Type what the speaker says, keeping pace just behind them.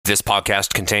This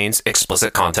podcast contains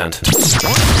explicit content.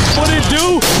 What it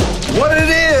do? What it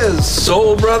is,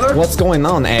 soul brother? What's going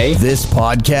on, eh? This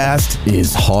podcast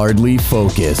is hardly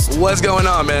focused. What's going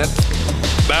on, man?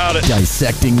 About it.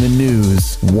 Dissecting the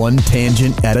news, one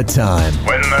tangent at a time.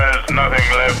 When there's nothing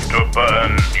left to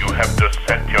burn, you have to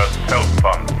set yourself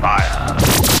on fire.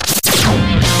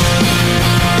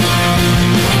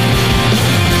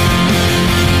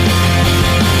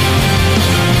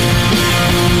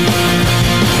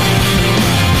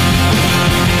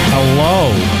 Hello.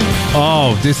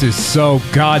 Oh, this is so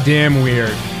goddamn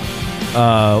weird.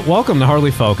 Welcome to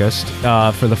Hardly Focused.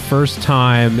 For the first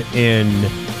time in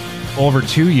over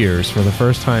 2 years, for the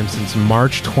first time since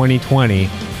March 2020,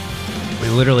 we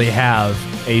literally have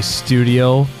a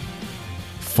studio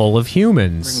full of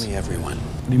humans. Bring me everyone.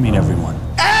 What do you mean, everyone?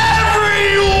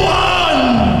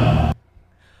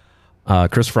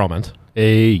 Chris Froment.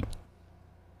 Hey.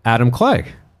 Adam Clegg.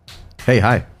 Hey,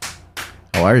 hi.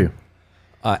 How are you?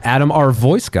 Adam, our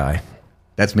voice guy.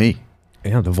 That's me.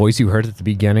 Yeah, the voice you heard at the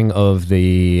beginning of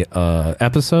the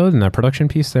episode and that production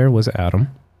piece there was Adam.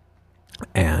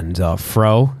 And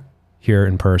Fro here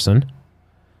in person.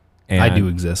 And, I do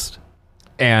exist.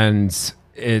 And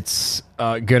it's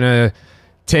gonna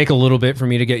take a little bit for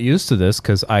me to get used to this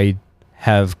because I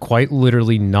have quite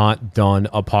literally not done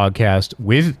a podcast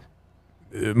with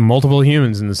multiple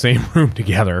humans in the same room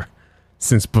together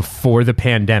since before the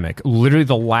pandemic. Literally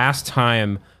the last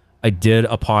time I did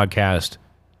a podcast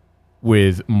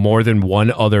with more than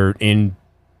one other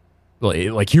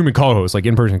like human co-host, like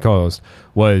in-person co-host,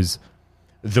 was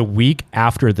the week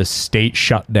after the state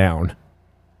shut down.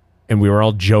 And we were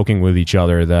all joking with each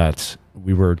other that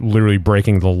we were literally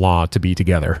breaking the law to be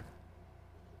together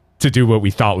to do what we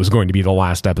thought was going to be the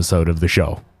last episode of the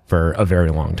show for a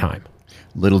very long time.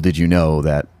 Little did you know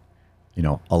that,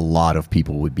 a lot of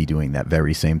people would be doing that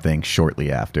very same thing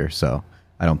shortly after. So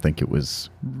I don't think it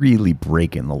was really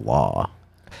breaking the law.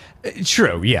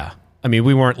 True, yeah. I mean,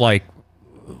 we weren't like,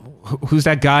 who's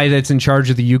that guy that's in charge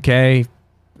of the UK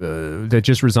that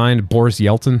just resigned? Boris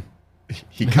Yeltsin?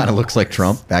 He kind of looks like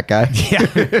Trump, that guy.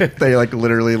 Yeah. They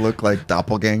literally look like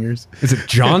doppelgangers. Is it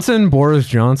Johnson? Boris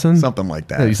Johnson? Something like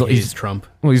that. He's Trump.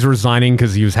 Well, he's resigning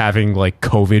because he was having like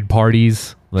COVID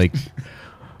parties.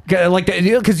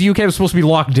 Because the UK was supposed to be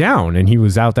locked down and he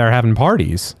was out there having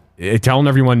parties. Telling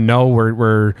everyone, no,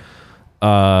 we're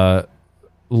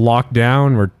locked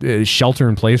down. We're shelter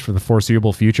in place for the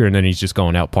foreseeable future. And then he's just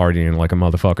going out partying like a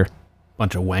motherfucker.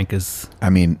 Bunch of wankers. I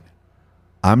mean,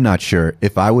 I'm not sure.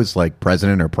 If I was like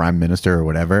president or prime minister or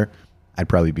whatever, I'd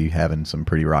probably be having some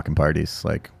pretty rockin' parties.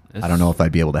 I don't know if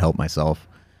I'd be able to help myself.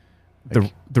 The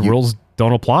rules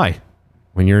don't apply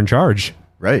when you're in charge.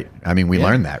 Right. I mean, we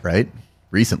learned that, right?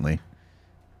 Recently.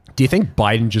 Do you think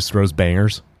Biden just throws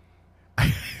bangers? I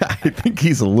think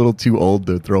he's a little too old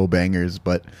to throw bangers,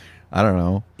 but I don't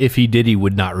know. If he did, he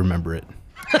would not remember it.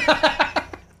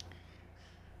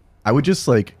 I would just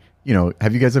have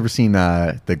you guys ever seen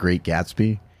The Great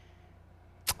Gatsby?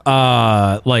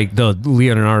 Like the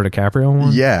Leonardo DiCaprio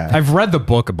one? Yeah. I've read the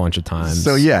book a bunch of times.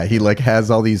 So yeah, he has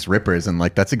all these rippers and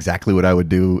that's exactly what I would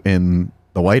do in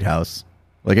the White House.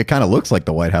 It kind of looks like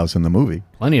the White House in the movie.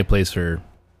 Plenty of place for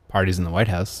parties in the White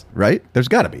House. Right? There's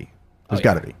got to be.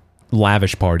 Got to be.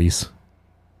 Lavish parties.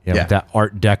 Yeah. Yeah. With that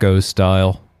Art Deco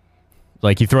style.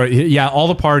 You throw, all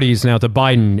the parties now to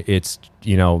Biden, it's,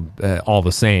 all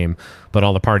the same, but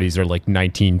all the parties are like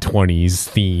 1920s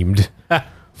themed.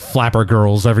 Flapper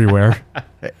girls everywhere.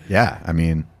 Yeah. I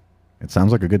mean, it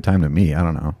sounds like a good time to me. I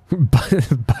don't know.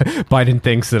 Biden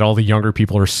thinks that all the younger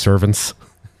people are servants.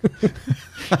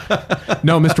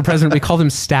 No, Mr. President, we call them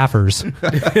staffers.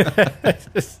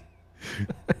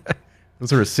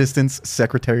 Those are assistants,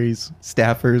 secretaries,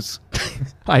 staffers.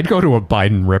 I'd go to a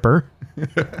Biden ripper.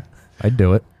 I'd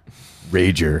do it.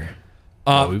 Rager.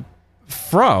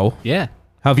 Fro, Yeah.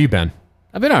 how have you been?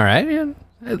 I've been all right.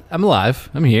 Yeah. I'm alive.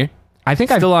 I'm here. I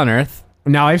think Still on Earth.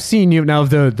 Now I've seen you. Now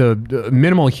the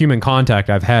minimal human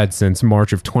contact I've had since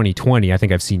March of 2020. I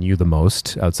think I've seen you the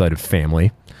most outside of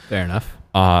family. Fair enough.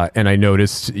 And I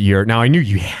noticed now I knew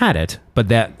you had it, but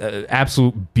that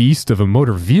absolute beast of a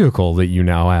motor vehicle that you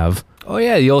now have. Oh,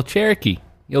 yeah. The old Cherokee.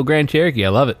 The old Grand Cherokee. I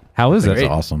love it. How is it? That's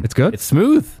awesome. It's good. It's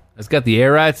smooth. It's got the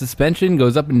air ride suspension,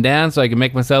 goes up and down so I can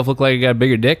make myself look like I got a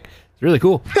bigger dick. It's really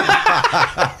cool.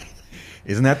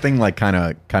 Isn't that thing kind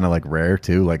of rare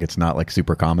too? It's not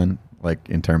super common,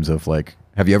 in terms of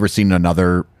have you ever seen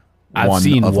another I've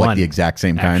seen one the exact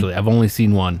same kind? Actually, I've only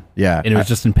seen one. Yeah. And it was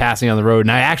just in passing on the road.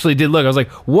 And I actually did look. I was like,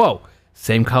 whoa,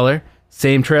 same color,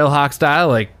 same Trailhawk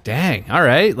style. Dang. All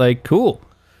right. Cool.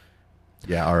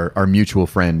 Yeah. Our mutual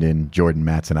friend in Jordan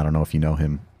Matson, I don't know if you know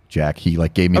him, Jack. He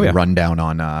like gave me Oh, the yeah. rundown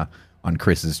on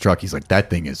Chris's truck. He's like, that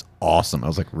thing is awesome. I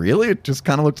was like, really? It just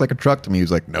kind of looks like a truck to me. He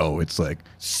was like, no, it's like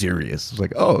serious. I was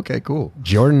like, oh, okay, cool.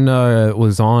 Jordan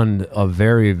was on a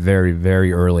very, very,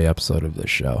 very early episode of this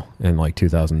show in like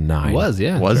 2009. It was,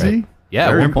 yeah. Was that's he? right. Yeah,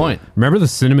 Very at one point. Remember the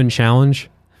cinnamon challenge?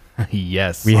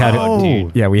 Yes. We had Oh,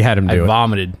 dude. Yeah, we had him I do it.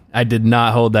 vomited. I did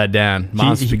not hold that down.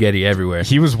 Mom's spaghetti everywhere.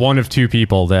 He was one of two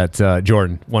people that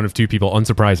Jordan, one of two people,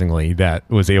 unsurprisingly, that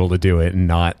was able to do it and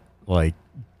not like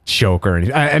choke or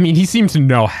anything. I mean, he seemed to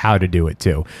know how to do it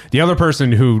too. The other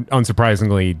person who,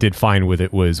 unsurprisingly, did fine with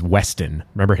it was Weston.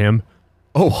 Remember him?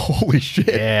 Oh, holy shit.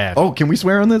 Yeah. Oh, can we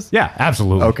swear on this? Yeah,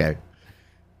 absolutely. Okay.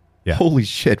 Yeah. Holy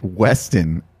shit,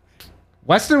 Weston.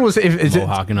 Weston was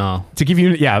Mohawk and all. to give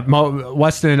you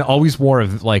Weston always wore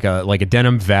like a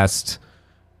denim vest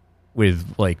with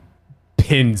like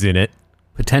pins in it.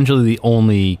 Potentially the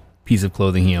only piece of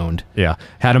clothing he owned. Yeah,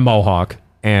 had a mohawk,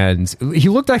 and he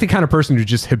looked like the kind of person who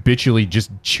just habitually just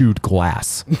chewed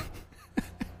glass.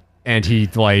 And he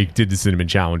like did the cinnamon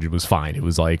challenge. It was fine. It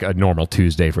was like a normal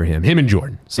Tuesday for him and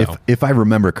Jordan. So If I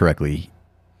remember correctly,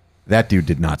 that dude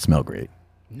did not smell great.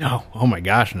 No. Oh my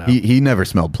gosh, no. He never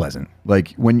smelled pleasant.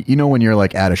 Like when you're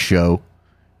like at a show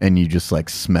and you just like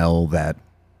smell that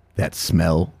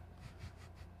smell.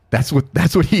 That's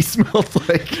what he smelled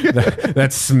like. that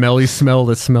smelly smell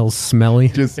that smells smelly.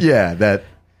 Just that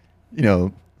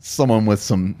someone with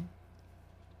some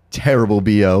terrible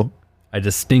BO. I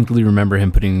distinctly remember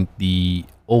him putting the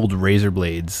old razor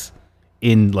blades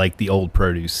in like the old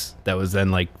produce that was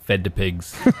then like fed to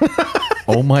pigs.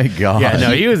 Oh my god. Yeah,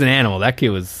 no, he was an animal. That kid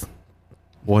was.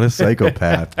 What a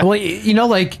psychopath. Well,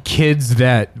 like kids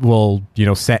that will,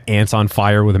 set ants on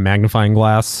fire with a magnifying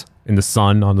glass in the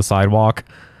sun on the sidewalk.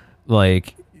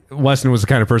 Like Weston was the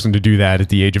kind of person to do that at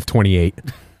the age of 28.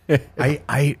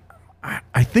 I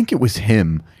think it was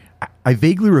him. I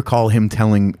vaguely recall him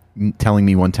telling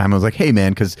me one time, I was like, hey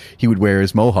man, because he would wear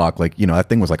his mohawk, like, that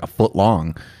thing was like a foot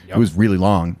long. It was really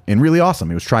long and really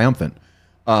awesome. It was triumphant.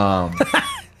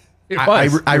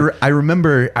 I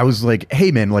remember I was like,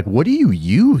 hey man, like, what do you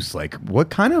use? Like, what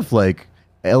kind of like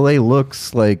LA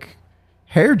looks like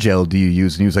hair gel do you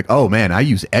use? And he was like, oh man, I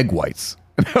use egg whites.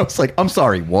 And I was like, I'm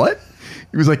sorry, what?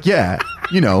 He was like, yeah,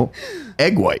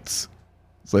 egg whites.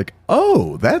 It's like,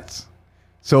 oh,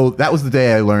 so that was the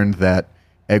day I learned that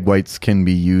egg whites can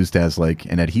be used as like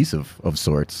an adhesive of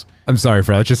sorts. I'm sorry,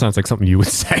 Fred. That just sounds like something you would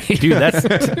say. Dude, that's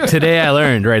today I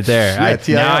learned right there. Yeah,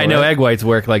 TIL, now I know right? egg whites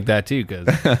work like that too. Cause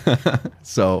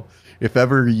So if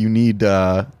ever you need,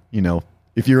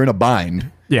 if you're in a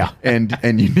bind, Yeah. and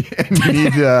you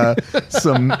need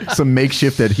some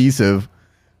makeshift adhesive,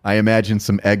 I imagine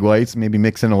some egg whites, maybe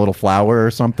mix in a little flour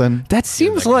or something. That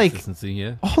seems like consistency,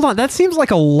 yeah. hold on. That seems like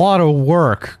a lot of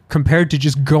work compared to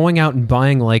just going out and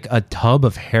buying like a tub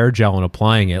of hair gel and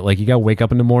applying it. Like you got to wake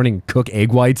up in the morning and cook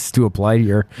egg whites to apply to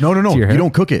your No. to your hair. You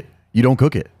don't cook it. You don't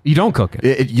cook it. You don't cook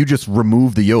it. You just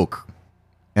remove the yolk.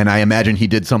 And I imagine he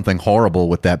did something horrible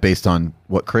with that based on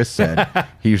what Chris said.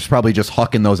 He was probably just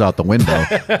hucking those out the window.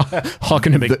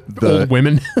 Hucking to make the- old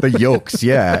women. The yolks,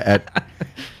 at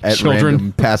Children.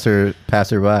 random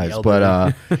passerbys.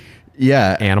 But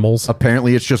yeah, Animals.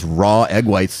 Apparently, it's just raw egg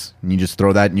whites, and you just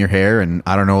throw that in your hair. And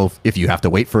I don't know if you have to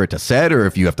wait for it to set or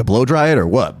if you have to blow dry it or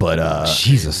what. But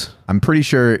Jesus. I'm pretty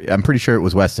sure it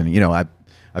was Weston.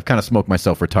 I've kind of smoked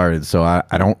myself retarded, so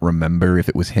I don't remember if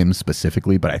it was him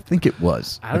specifically, but I think it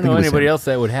was. I don't know anybody else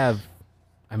that would have.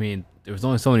 I mean, there was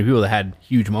only so many people that had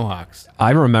huge mohawks.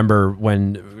 I remember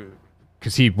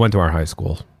because he went to our high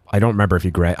school. I don't remember if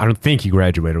I don't think he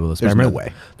graduated with us. There's but I no remember-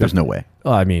 way. There's no way.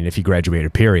 Well, I mean, if he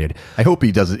graduated, period. I hope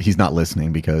he does it. He's not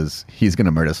listening because he's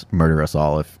going to murder us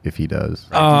all if he does.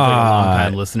 He's like a long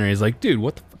time listener. He's like, dude,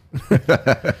 what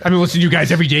the I've been listening to you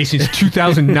guys every day since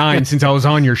 2009, since I was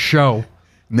on your show.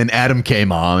 And then Adam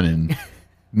came on, and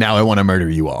now I want to murder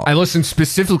you all. I listened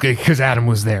specifically because Adam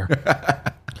was there.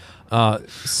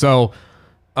 So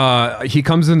he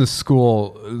comes into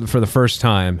school for the first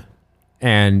time,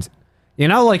 and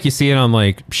like you see it on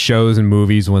like shows and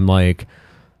movies when like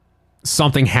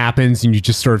something happens and you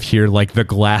just sort of hear like the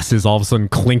glasses all of a sudden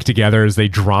clink together as they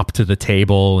drop to the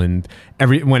table, and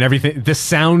the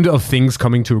sound of things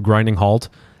coming to a grinding halt.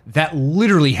 That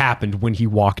literally happened when he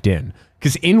walked in.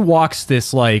 Because in walks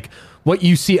this, like, what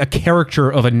you see a character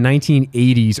of a early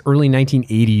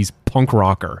 1980s punk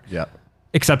rocker. Yeah.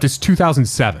 Except it's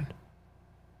 2007.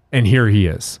 And here he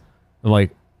is. I'm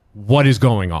like, what is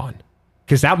going on?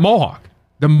 Because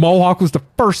the mohawk was the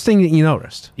first thing that you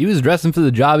noticed. He was dressing for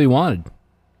the job he wanted.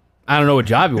 I don't know what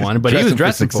job he wanted, but he was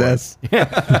dressing for success.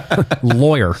 it.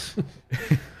 Lawyer.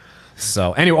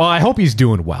 So anyway, well, I hope he's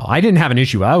doing well. I didn't have an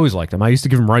issue. I always liked him. I used to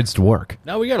give him rides to work.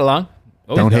 No, we got along.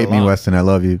 Don't hate me, Weston. I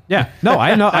love you. Yeah. No,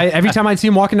 I know. Every time I'd see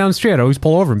him walking down the street, I'd always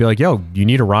pull over and be like, yo, you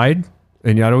need a ride?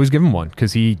 And I'd always give him one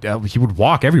because he would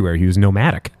walk everywhere. He was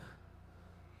nomadic.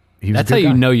 That's how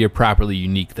you know you're properly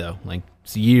unique, though. Like,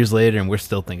 it's years later, and we're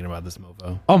still thinking about this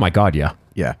mofo. Oh, my God, yeah.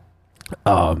 Yeah.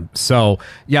 So,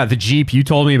 yeah, the Jeep, you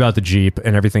told me about the Jeep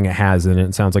and everything it has in it.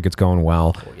 It sounds like it's going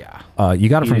well. Oh, yeah. You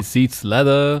got it from... Heated seats,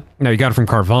 leather. No, you got it from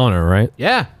Carvana, right?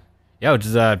 Yeah. Yeah, which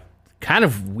is kind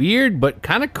of weird, but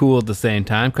kind of cool at the same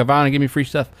time. Carvana, give me free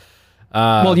stuff.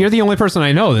 Well, you're the only person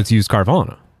I know that's used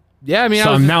Carvana. Yeah, I mean,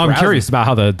 So now I'm browsing. curious about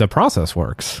how the process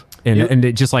works. And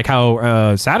it just like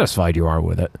how satisfied you are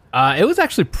with it. It was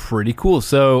actually pretty cool.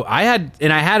 So I had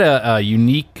a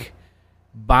unique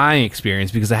buying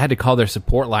experience because I had to call their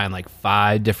support line like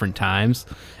 5 different times,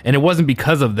 and it wasn't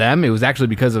because of them. It was actually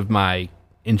because of my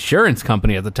insurance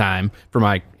company at the time for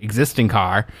my existing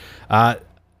car.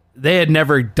 They had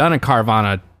never done a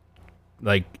Carvana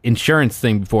like insurance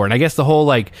thing before, and I guess the whole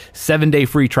like 7-day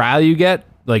free trial you get,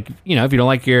 like, you know, if you don't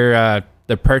like your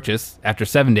the purchase after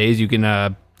 7 days, you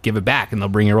can give it back and they'll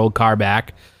bring your old car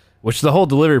back, which is the whole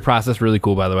delivery process. Really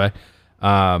cool, by the way.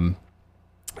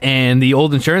 And the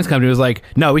old insurance company was like,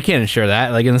 no, we can't insure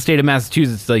that. Like in the state of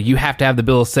Massachusetts, like you have to have the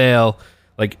bill of sale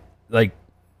like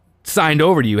signed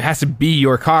over to you. It has to be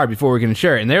your car before we can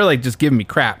insure it. And they're like just giving me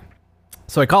crap.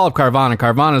 So I call up Carvana.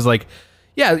 Carvana's like,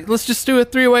 yeah, let's just do a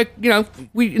 3-way. You know,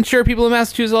 we insure people in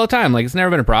Massachusetts all the time. Like, it's never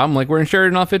been a problem. Like, we're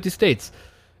insured in all 50 states.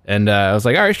 And I was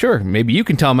like, all right, sure. Maybe you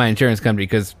can tell my insurance company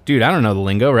because, dude, I don't know the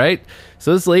lingo, right?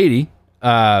 So this lady,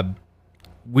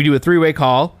 we do a 3-way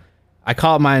call. I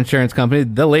call up my insurance company.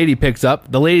 The lady picks up.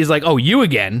 The lady's like, oh, you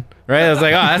again? Right? I was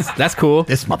like, oh, that's cool.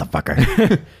 This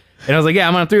motherfucker. And I was like, yeah,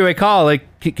 I'm on a 3-way call.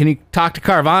 Like, can you talk to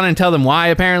Carvana and tell them why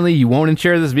apparently you won't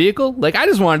insure this vehicle? Like, I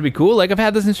just wanted to be cool. Like, I've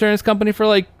had this insurance company for,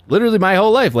 like, literally my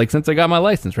whole life, like, since I got my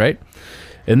license, right?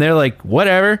 And they're like,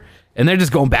 whatever. And they're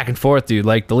just going back and forth, dude.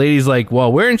 Like, the lady's like,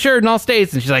 well, we're insured in all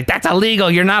states. And she's like, that's illegal.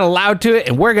 You're not allowed to it.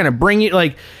 And we're going to bring you,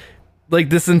 like,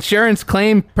 this insurance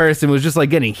claim person was just,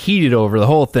 like, getting heated over the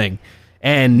whole thing.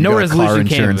 And no resolution car came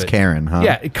of insurance it. Karen, huh?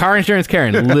 Yeah, car insurance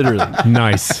Karen, literally.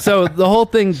 Nice. So the whole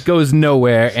thing goes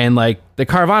nowhere, and like the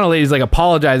Carvana lady's like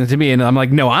apologizing to me, and I'm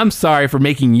like, no, I'm sorry for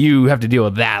making you have to deal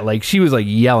with that. Like, she was like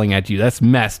yelling at you. That's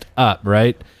messed up,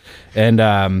 right? And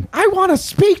I want to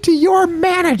speak to your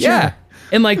manager. yeah,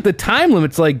 and like the time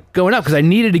limit's like going up because I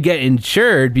needed to get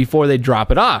insured before they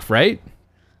drop it off, right?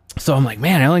 So I'm like,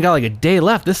 man, I only got like a day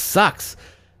left. This sucks.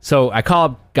 So I call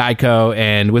up Geico,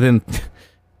 and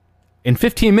in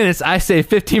 15 minutes, I save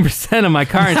 15% of my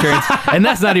car insurance, and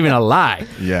that's not even a lie.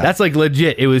 Yeah. That's like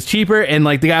legit. It was cheaper, and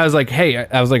like the guy was like, hey,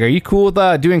 I was like, are you cool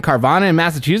with doing Carvana in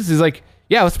Massachusetts? He's like,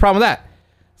 yeah, what's the problem with that?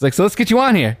 It's like, so let's get you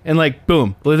on here. And like,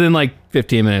 boom, within like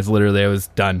 15 minutes, literally, I was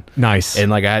done. Nice.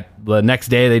 And like, the next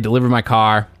day, they delivered my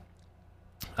car.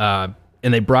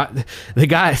 And they brought the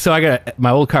guy. So I got my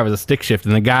old car was a stick shift,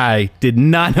 and the guy did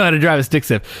not know how to drive a stick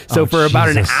shift. So for about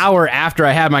an hour after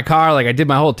I had my car, like I did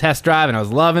my whole test drive, and I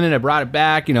was loving it. I brought it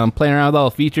back. You know, I'm playing around with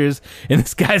all the features, and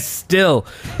this guy's still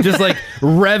just like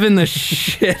revving the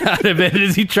shit out of it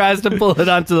as he tries to pull it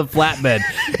onto the flatbed.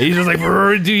 And he's just like,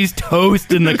 dude, he's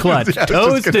toasting the clutch,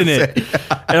 toasting it.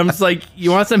 And I'm just like,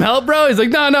 you want some help, bro? He's like,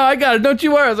 no, I got it. Don't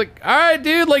you worry. I was like, all right,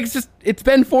 dude. Like, it's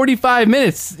been 45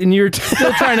 minutes and you're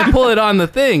still trying to pull it on the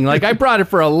thing. Like, I brought it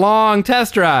for a long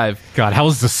test drive. God,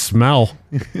 how's the smell?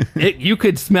 You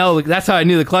could smell. That's how I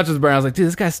knew the clutch was burning. I was like, dude,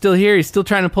 this guy's still here. He's still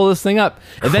trying to pull this thing up.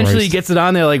 Eventually, he Christ. gets it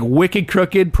on there like wicked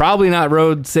crooked, probably not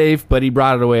road safe, but he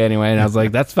brought it away anyway. And I was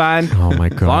like, that's fine. Oh my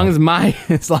God.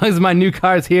 As long as my new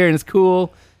car's here and it's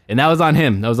cool. And that was on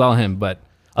him. That was all him. But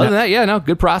other than that, yeah, no,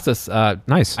 good process.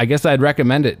 Nice. I guess I'd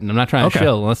recommend it, and I'm not trying to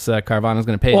shill unless Carvana's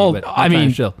going to pay Well, me. But I I'm trying mean,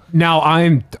 to shill. now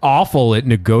I'm awful at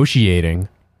negotiating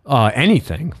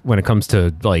anything when it comes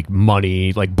to like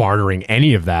money, like bartering,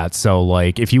 any of that. So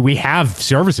like, if we have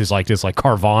services like this, like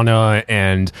Carvana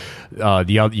and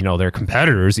the other, you know, their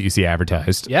competitors that you see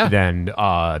advertised, Yeah. then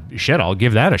shit, I'll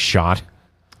give that a shot.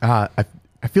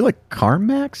 I feel like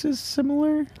CarMax is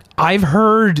similar. I've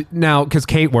heard now, because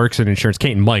Kate works in insurance.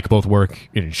 Kate and Mike both work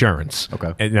in insurance.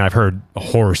 Okay. And I've heard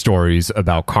horror stories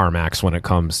about CarMax when it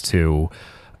comes to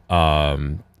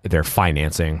their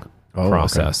financing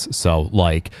process. Okay. So,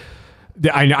 like,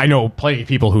 I know plenty of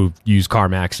people who use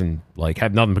CarMax and, like,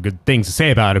 have nothing but good things to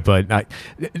say about it, but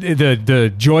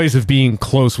the joys of being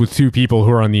close with two people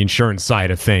who are on the insurance side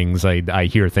of things, I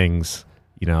hear things,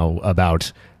 you know,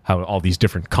 about how all these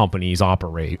different companies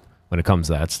operate when it comes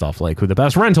to that stuff, like who the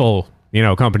best rental, you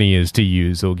know, company is to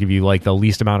use. It'll give you like the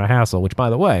least amount of hassle, which, by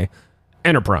the way,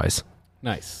 Enterprise.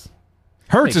 Nice.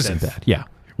 Hertz Makes isn't sense. bad. Yeah.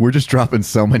 We're just dropping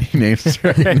so many names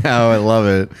right now. I love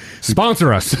it.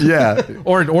 Sponsor us. Yeah.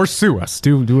 or sue us.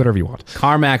 Do whatever you want.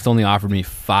 CarMax only offered me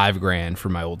 $5,000 for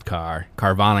my old car.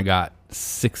 Carvana got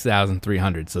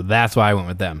 $6,300, so that's why I went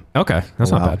with them. Okay.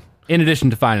 That's Wow. not bad. In addition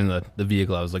to finding the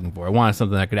vehicle I was looking for, I wanted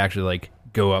something that could actually like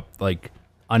go up like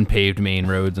unpaved main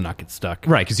roads and not get stuck.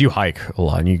 Right, because you hike a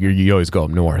lot and you always go up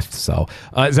north. So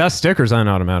is that a stick or is that an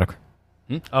automatic?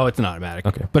 Oh, it's an automatic.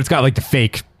 Okay. But it's got like the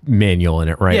fake manual in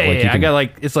it, right? Yeah, Like yeah, you I can- got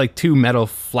like it's like two metal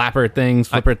flipper things.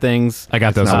 I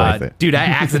got those. not worth it. Dude, I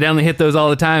accidentally hit those all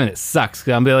the time, and it sucks.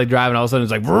 Cause I'm like driving, all of a sudden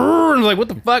it's like, brrr, and I'm like, what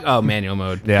the fuck? Oh, manual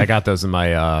mode. Yeah, I got those in my.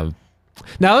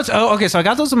 Now let's. Oh, okay. So I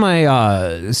got those in my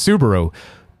Subaru,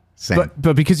 Same.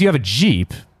 but because you have a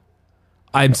Jeep,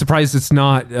 I'm surprised it's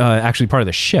not actually part of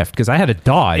the shift because I had a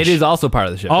Dodge. It is also part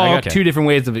of the shift. Oh, I got okay. two different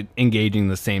ways of engaging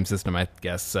the same system, I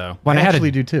guess. So When I I had actually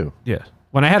a, do too. yeah.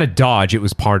 When I had a Dodge, it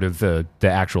was part of the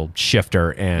actual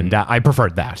shifter, and I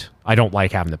preferred that. I don't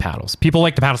like having the paddles. People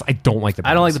like the paddles. I don't like the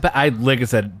I paddles. don't like the. like I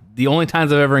said, the only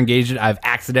times I've ever engaged it, I've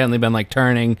accidentally been like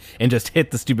turning and just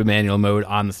hit the stupid manual mode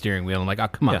on the steering wheel. I'm like, oh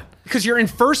come on. Because you're in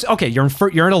first. Okay, you're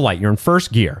in a light. You're in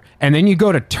first gear, and then you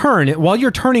go to turn it. While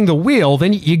you're turning the wheel,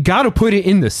 then you got to put it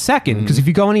in the second. Because if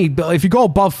you go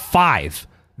above 5,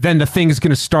 then the thing is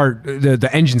going to start. The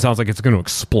engine sounds like it's going to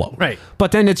explode. Right.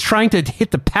 But then it's trying to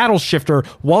hit the paddle shifter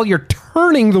while you're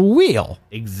turning the wheel.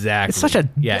 Exactly. It's such a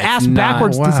it's ass not-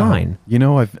 backwards design. You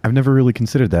know, I've never really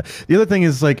considered that. The other thing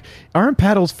is like, aren't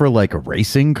paddles for like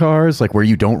racing cars, like where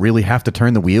you don't really have to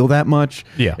turn the wheel that much?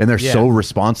 Yeah. And they're Yeah. so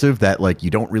responsive that like you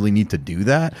don't really need to do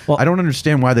that. Well- I don't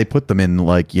understand why they put them in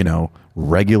like,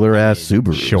 regular ass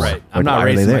Subaru. Sure. Right. I'm not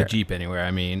racing my Jeep anywhere.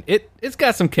 I mean, it's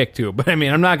got some kick to it, but I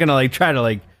mean, I'm not gonna like try to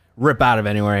like rip out of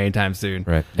anywhere anytime soon.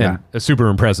 Right. And super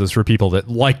impressive for people that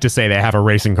like to say they have a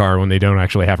racing car when they don't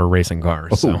actually have a racing car.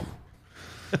 So.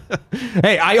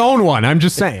 Hey, I own one. I'm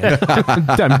just saying.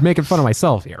 I'm making fun of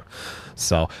myself here.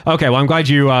 So, okay. Well, I'm glad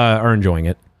you are enjoying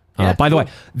it. Yeah, By the way,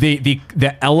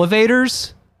 the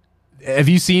elevators. Have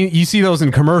you see those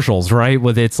in commercials, right?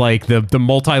 With it's like the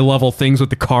multi-level things with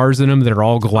the cars in them that are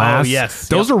all glass. Oh, yes.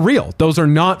 Those are real. Those are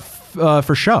not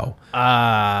for show.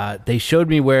 They showed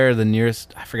me where the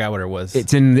nearest. I forgot what it was.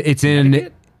 It's in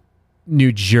Connecticut?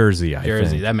 New Jersey. I Jersey.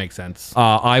 think. That makes sense.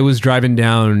 I was driving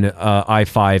down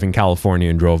I-5 in California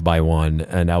and drove by one,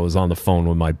 and I was on the phone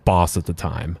with my boss at the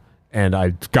time, and I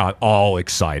got all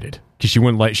excited because she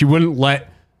wouldn't let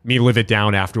me live it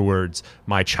down afterwards.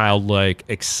 My childlike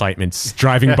excitement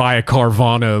driving by a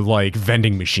Carvana like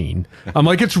vending machine. I'm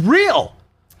like, it's real.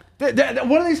 One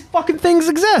of these fucking things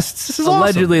exists. This is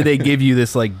Allegedly, they give you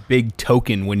this like big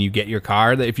token when you get your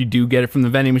car. That if you do get it from the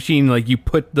vending machine, like you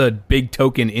put the big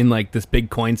token in like this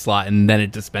big coin slot, and then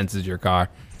it dispenses your car.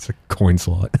 awesome. It's a coin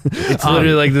slot. It's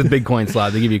literally like this big coin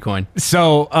slot. They give you a coin.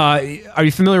 So, are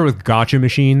you familiar with gotcha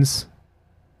machines?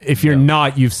 If you're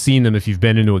not, you've seen them if you've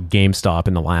been into a GameStop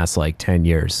in the last like 10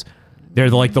 years. They're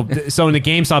like so in the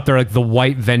GameStop, they're like the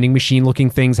white vending machine looking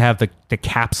things have the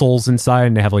capsules inside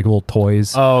and they have like little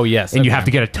toys. Oh yes, And you have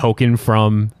to get a token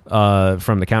from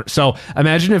the counter. So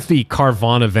imagine if the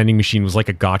Carvana vending machine was like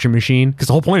a gotcha machine, because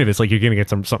the whole point of it is like you're gonna get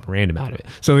something random out of it.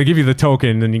 So they give you the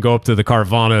token, and you go up to the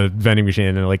Carvana vending machine,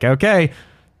 and they're like, okay,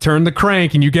 turn the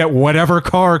crank, and you get whatever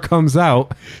car comes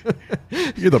out.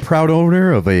 You're the proud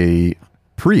owner of a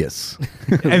Prius.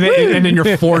 and then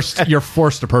you're forced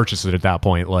to purchase it at that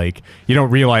point. Like you don't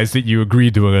realize that you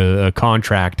agreed to a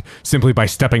contract simply by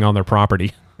stepping on their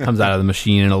property. comes out of the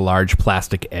machine in a large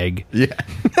plastic egg. Yeah.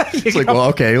 It's like, well,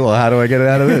 okay, well, how do I get it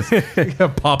out of this?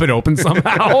 Pop it open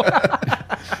somehow.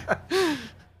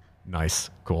 Nice,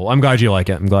 cool. I'm glad you like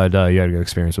it. I'm glad you had a good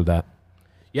experience with that.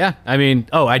 Yeah, I mean,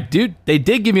 they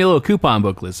did give me a little coupon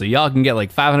booklet, so y'all can get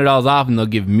like $500 off, and they'll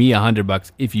give me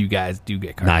 $100 if you guys do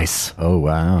get cars. Nice. Oh,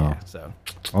 wow. So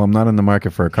Well, I'm not in the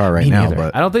market for a car right now, neither.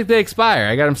 but I don't think they expire.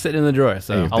 I got them sitting in the drawer.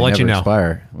 So hey, if I'll they let you never know.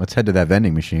 Expire. Let's head to that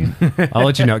vending machine. I'll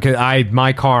let you know. Cause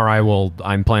my car,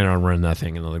 I'm planning on running that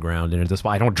thing into the ground. And at this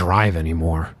point, I don't drive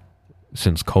anymore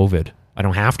since COVID. I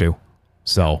don't have to.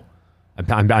 So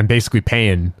I'm basically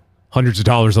paying hundreds of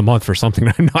dollars a month for something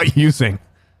that I'm not using.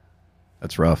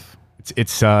 That's rough.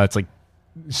 It's like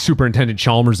Superintendent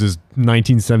Chalmers'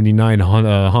 1979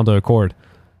 Honda Accord.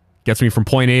 Gets me from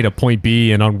point A to point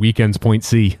B, and on weekends point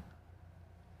C.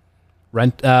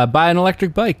 buy an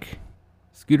electric bike,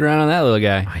 scoot around on that little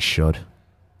guy. I should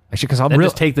because I'll Then really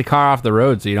just take the car off the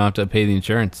road, so you don't have to pay the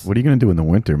insurance. What are you going to do in the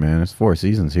winter, man? It's 4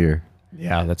 seasons here.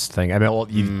 Yeah, that's the thing. I mean, well,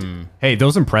 hey,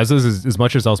 those Imprezas, as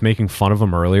much as I was making fun of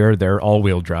them earlier, they're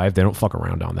all-wheel drive. They don't fuck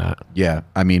around on that. Yeah,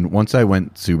 I mean, once I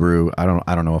went Subaru, I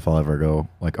don't know if I'll ever go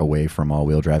like away from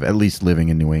all-wheel drive. At least living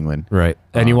in New England, Right.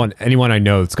 Anyone I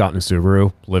know that's gotten a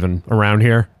Subaru living around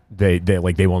here, they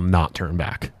will not turn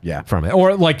back. Yeah. From it,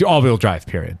 or like all-wheel drive.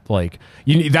 Period. Like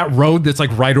you need that road that's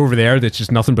like right over there. That's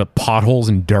just nothing but potholes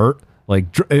and dirt. Like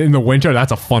in the winter,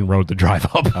 that's a fun road to drive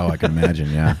up. Oh, I can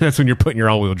imagine. Yeah. That's when you're putting your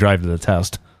all-wheel drive to the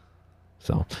test.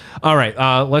 So, all right,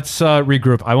 let's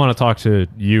regroup. I want to talk to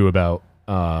you about.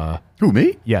 Who,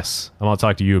 me? Yes, I want to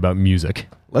talk to you about music.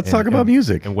 Let's talk about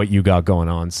music and what you got going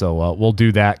on. So we'll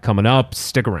do that coming up.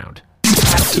 Stick around.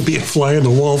 To be a fly in the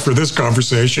wall for this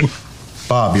conversation.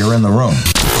 Bob, you're in the room.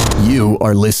 You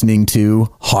are listening to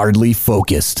Hardly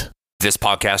Focused. This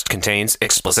podcast contains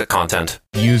explicit content.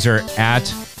 User at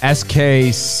SKCHGO.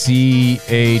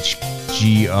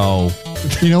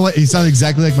 You know what? He sounds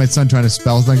exactly like my son trying to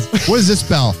spell things. What does this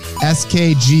spell?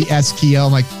 SKGSKO.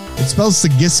 I'm like, it spells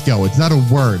Sagisco. It's not a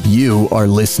word. You are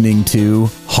listening to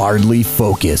Hardly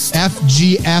Focused.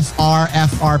 FGFRFRP.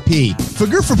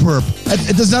 Figurfapurp.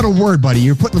 That's not a word, buddy.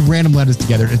 You're putting random letters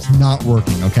together. It's not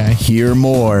working, okay? Hear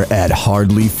more at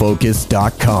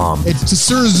hardlyfocused.com. It's to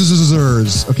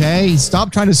sirs, okay?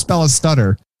 Stop trying to spell a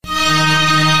stutter.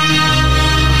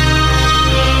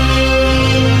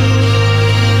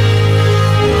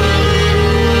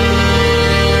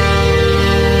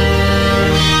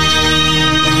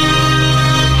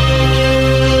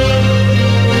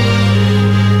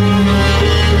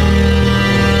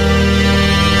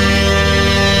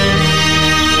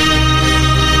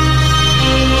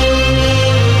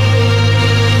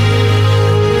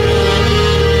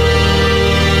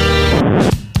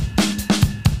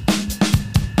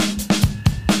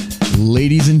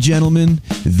 Ladies and gentlemen,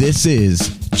 this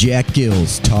is Jack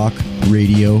Gill's Talk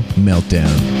Radio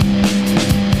Meltdown.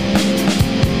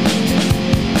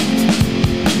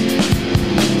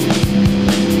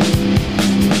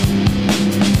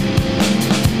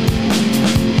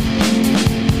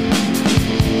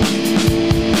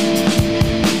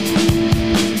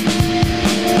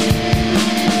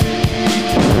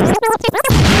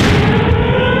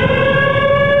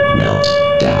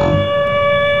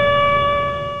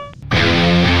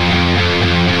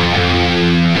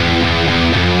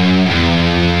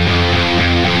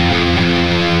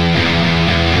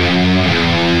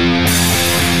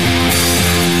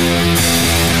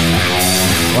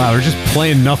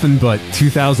 Playing nothing but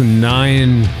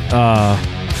 2009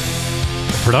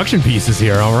 production pieces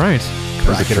here. All right.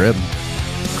 Crack it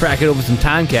open with some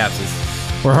time capsules.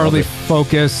 We're Hardly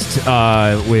Focused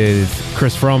with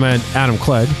Chris Froment, Adam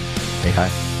Clegg. Hey, hi.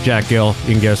 Jack Gill.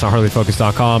 You can get us on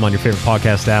hardlyfocused.com, on your favorite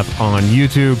podcast app, on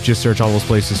YouTube. Just search all those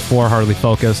places for Hardly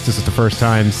Focused. This is the first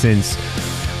time since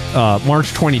March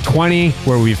 2020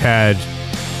 where we've had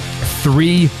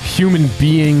 3 human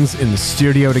beings in the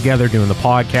studio together doing the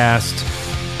podcast.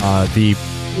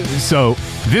 So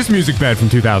this music bed from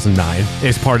 2009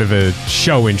 is part of a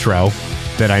show intro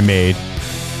that I made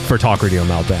for Talk Radio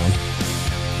Meltdown.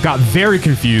 Got very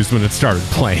confused when it started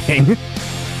playing.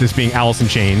 This being Alice in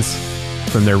Chains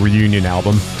from their reunion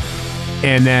album.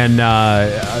 And then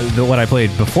what I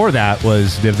played before that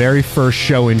was the very first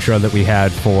show intro that we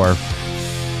had for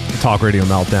Talk Radio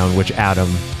Meltdown, which Adam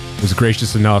was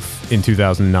gracious enough in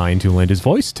 2009 to lend his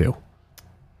voice to.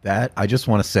 That, I just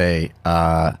want to say,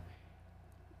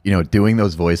 doing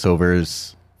those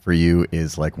voiceovers for you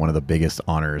is like one of the biggest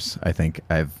honors I think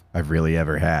I've really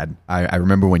ever had. I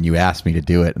remember when you asked me to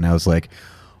do it, and I was like,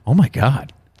 oh my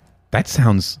God, that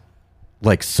sounds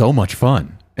like so much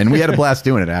fun. And we had a blast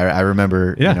doing it. I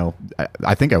remember,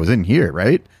 I think I was in here,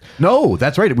 right? No,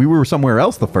 that's right. We were somewhere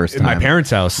else the first time. In my parents'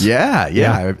 house. Yeah.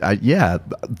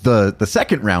 The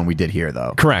second round we did here,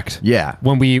 though. Correct. Yeah.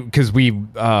 Because we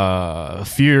a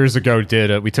few years ago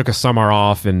we took a summer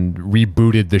off and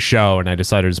rebooted the show, and I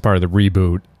decided as part of the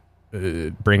reboot,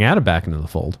 bring Adam back into the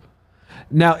fold.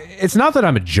 Now, it's not that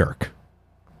I'm a jerk,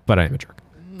 but I am a jerk.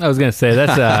 I was going to say,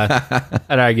 that's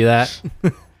I'd argue that.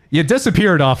 You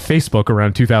disappeared off Facebook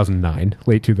around 2009,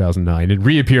 late 2009, and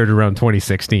reappeared around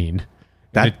 2016.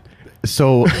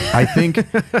 So I think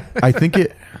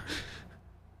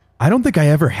I don't think I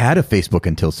ever had a Facebook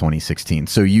until 2016.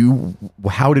 So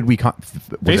how did we,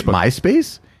 was it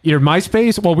MySpace? Your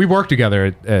MySpace? Well, we worked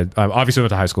together obviously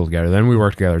went to high school together. Then we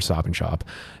worked together at Stop and Shop.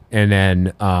 And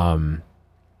then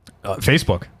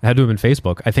Facebook. It had to have been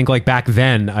Facebook. I think like back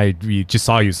then we just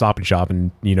saw you Stop and Shop and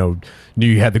knew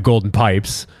you had the golden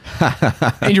pipes.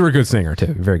 And you were a good singer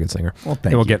too. Very good singer. Well, thank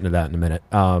and you. We'll get into that in a minute.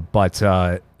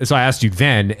 So I asked you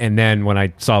then, and then when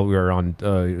I saw we were on,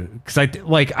 because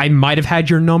I might have had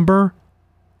your number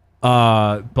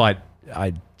But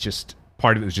I just,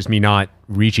 part of it was just me not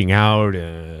reaching out,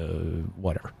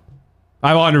 whatever.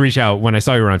 I wanted to reach out when I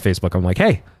saw you were on Facebook. I'm like,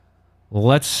 hey,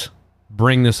 let's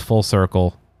bring this full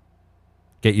circle,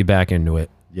 get you back into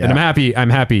it. Yeah. And I'm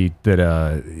happy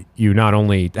that you not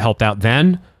only helped out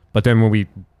then, but then when we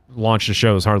launched the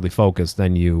show as Hardly Focused,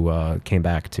 then you came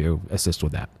back to assist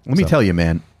with that. Let me tell you,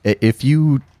 man, if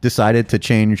you decided to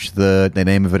change the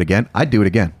name of it again, I'd do it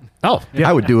again. Oh, yeah.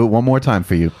 I would do it one more time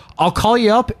for you. I'll call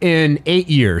you up in 8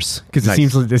 years because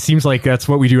Nice. it seems like that's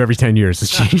what we do every 10 years is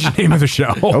change the name of the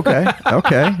show. Okay.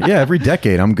 Yeah, every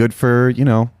decade. I'm good for,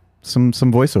 some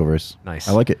voiceovers. Nice.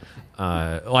 I like it.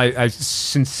 I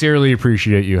sincerely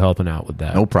appreciate you helping out with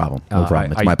that. No problem. No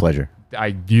problem. It's my pleasure.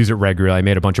 I use it regularly. I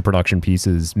made a bunch of production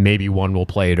pieces. Maybe one will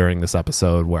play during this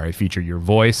episode where I feature your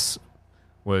voice.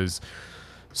 Was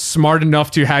smart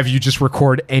enough to have you just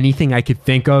record anything I could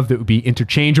think of that would be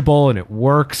interchangeable, and it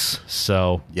works.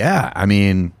 So Yeah, I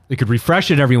mean, it could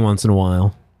refresh it every once in a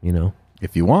while,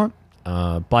 if you want.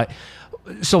 But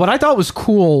so what I thought was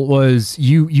cool was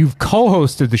you've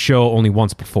co-hosted the show only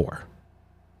once before.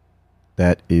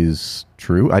 That is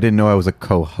true. I didn't know I was a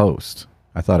co-host.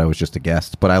 I thought I was just a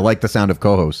guest, but I like the sound of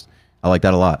co-host. I like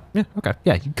that a lot. Yeah. Okay.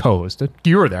 Yeah. You co-hosted.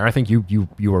 You were there. I think you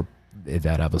were in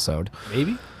that episode.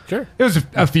 Maybe. Sure. It was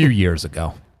a few years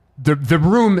ago.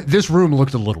 This room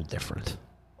looked a little different.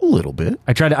 A little bit.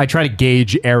 I try to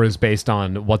gauge eras based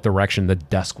on what direction the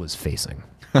desk was facing.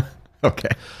 Okay.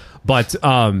 But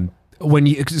because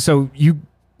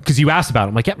you asked about it,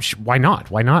 I'm like, yeah, why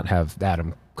not? Why not have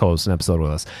Adam co-host an episode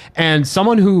with us? And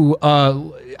someone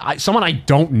someone I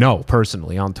don't know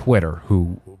personally on Twitter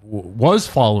who was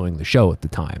following the show at the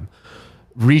time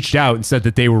reached out and said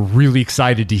that they were really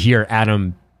excited to hear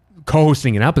Adam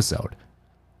co-hosting an episode.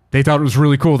 They thought it was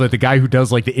really cool that the guy who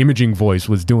does like the imaging voice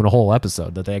was doing a whole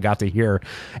episode, that they got to hear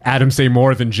Adam say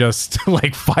more than just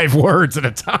like 5 words at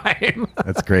a time.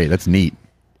 That's great. That's neat.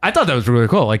 I thought that was really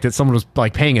cool. Like that someone was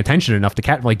like paying attention enough to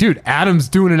catch. Like, dude, Adam's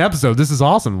doing an episode. This is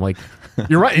awesome. Like,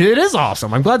 you're right. It is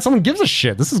awesome. I'm glad someone gives a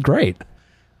shit. This is great.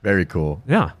 Very cool.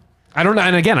 Yeah. I don't know.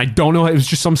 And again, I don't know. It was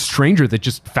just some stranger that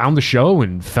just found the show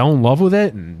and fell in love with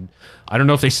it. And I don't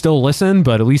know if they still listen,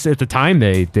 but at least at the time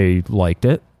they liked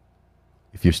it.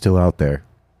 If you're still out there,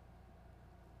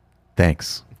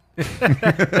 thanks.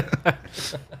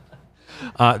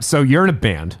 So you're in a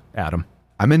band, Adam.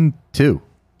 I'm in 2.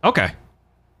 Okay.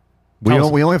 We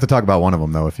only have to talk about one of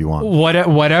them, though, if you want.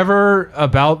 Whatever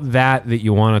about that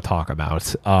you want to talk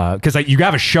about. Because you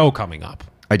have a show coming up.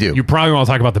 I do. You probably want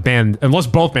to talk about the band, unless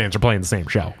both bands are playing the same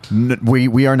show.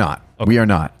 We are not. Okay. We are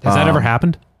not. Has that ever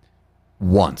happened?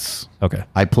 Once. Okay.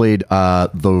 I played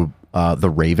the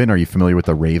Raven. Are you familiar with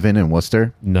the Raven in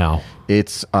Worcester? No.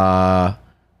 It's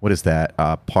what is that?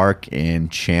 Park in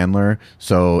Chandler.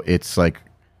 So it's like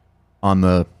on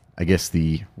the, I guess,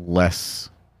 the less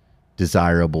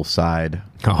desirable side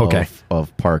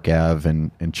of Park Ave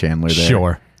and Chandler there.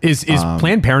 Sure. Is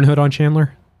Planned Parenthood on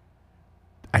Chandler?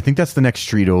 I think that's the next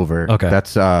street over. Okay.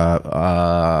 That's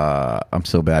I'm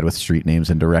so bad with street names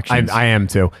and directions. I am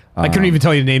too. I couldn't even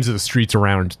tell you the names of the streets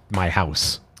around my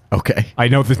house. Okay. I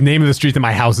know the name of the street that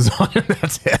my house is on, and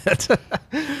that's it.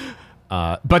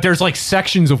 But there's like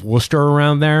sections of Worcester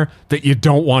around there that you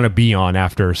don't want to be on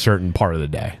after a certain part of the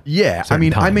day. Yeah, I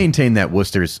mean, time. I maintain that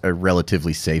Worcester's a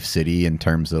relatively safe city in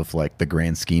terms of like the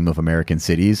grand scheme of American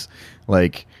cities.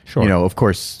 Like, Sure. of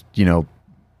course,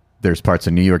 there's parts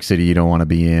of New York City you don't want to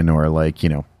be in, or like,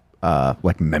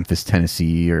 like Memphis,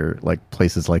 Tennessee, or like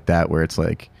places like that where it's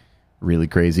like really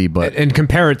crazy. But And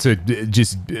compare it to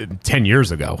just 10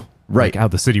 years ago. Right. Like how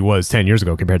the city was 10 years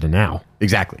ago compared to now.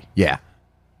 Exactly. Yeah.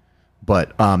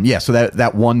 But so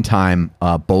that one time,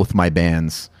 both my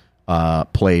bands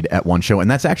played at one show, and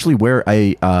that's actually where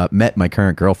I met my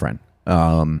current girlfriend.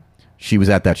 She was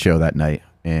at that show that night,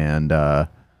 and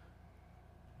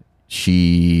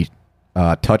she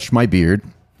touched my beard.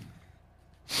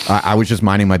 I was just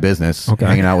minding my business,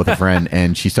 hanging out with a friend,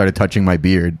 and she started touching my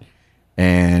beard,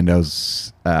 and I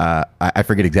was I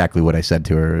forget exactly what I said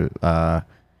to her,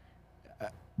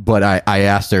 but I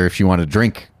asked her if she wanted a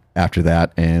drink after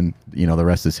that, and the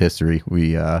rest is history.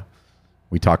 We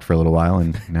talked for a little while,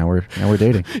 and now we're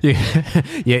dating. You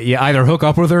either hook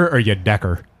up with her or you deck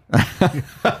her.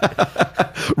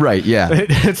 Right, yeah.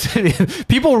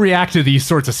 People react to these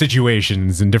sorts of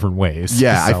situations in different ways.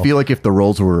 Yeah, so. I feel like if the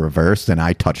roles were reversed and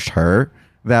I touched her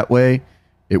that way,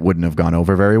 it wouldn't have gone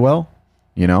over very well,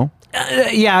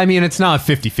 Yeah, I mean, it's not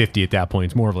 50-50 at that point.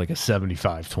 It's more of like a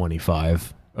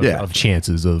 75-25 of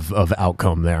chances of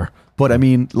outcome there. But I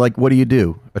mean, like, what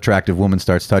do? Attractive woman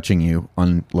starts touching you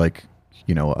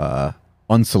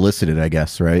unsolicited, I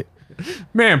guess, right?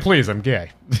 Man, please, I'm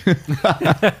gay.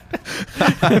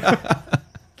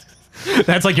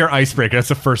 That's like your icebreaker. That's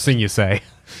the first thing you say.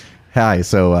 Hi.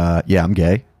 So yeah, I'm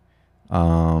gay.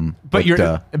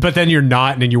 But then you're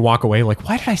not, and then you walk away like,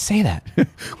 why did I say that?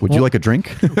 Would you like a drink?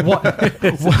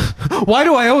 Why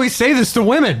do I always say this to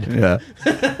women?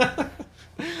 Yeah.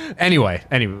 Anyway,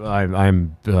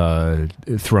 I'm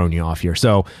throwing you off here.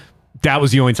 So that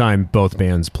was the only time both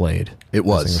bands played. It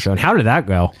was. Show. And how did that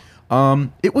go?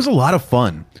 It was a lot of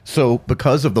fun. So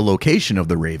because of the location of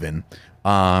the Raven,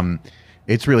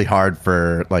 it's really hard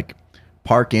for like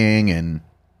parking and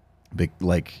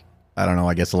like, I don't know,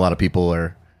 I guess a lot of people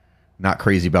are not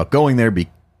crazy about going there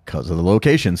because of the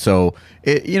location. So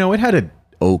it had an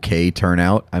okay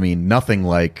turnout. I mean, nothing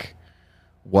like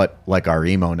what like our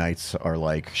emo nights are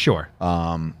like. Sure.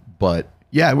 But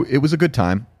yeah, it was a good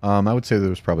time. I would say there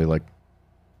was probably like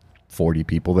 40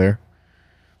 people there.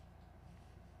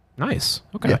 Nice.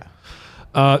 Okay.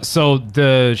 Yeah. So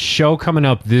the show coming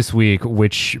up this week,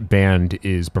 which band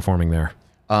is performing there?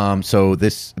 So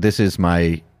this is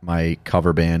my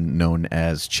cover band known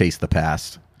as Chase the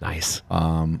Past. Nice.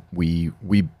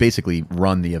 We basically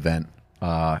run the event,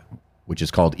 which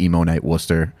is called Emo Night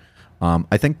Worcester.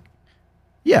 I think,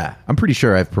 yeah, I'm pretty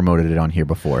sure I've promoted it on here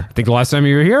before. I think the last time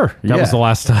you were here, that was the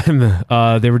last time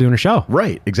they were doing a show.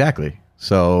 Right. Exactly.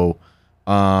 So,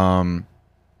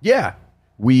 yeah,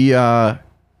 we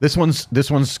this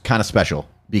one's kind of special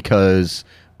because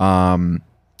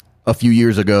a few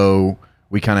years ago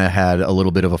we kind of had a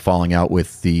little bit of a falling out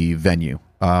with the venue,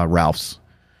 Ralph's,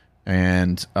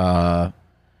 and I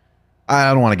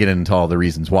don't want to get into all the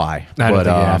reasons why. I don't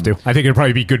think you have to. I think it'd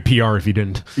probably be good PR if you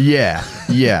didn't. Yeah.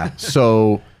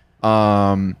 So,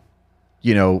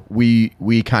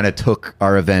 we kind of took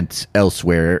our event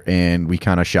elsewhere and we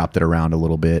kind of shopped it around a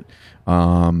little bit.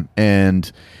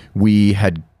 And we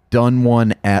had done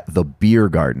one at the Beer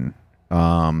Garden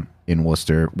in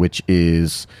Worcester, which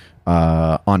is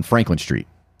on Franklin Street.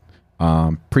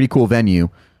 Pretty cool venue.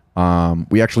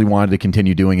 We actually wanted to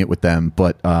continue doing it with them,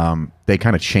 but they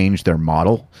kind of changed their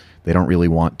model. They don't really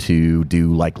want to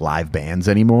do like live bands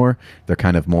anymore. They're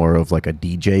kind of more of like a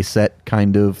DJ set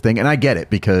kind of thing. And I get it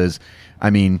because,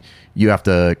 I mean, you have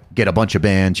to get a bunch of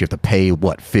bands. You have to pay,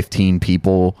 15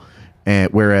 people.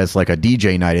 And whereas like a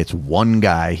DJ night, it's one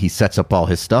guy. He sets up all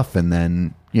his stuff and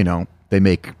then, they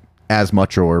make as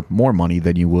much or more money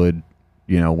than you would,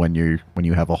 when you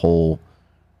have a whole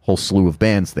slew of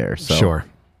bands there. So, sure.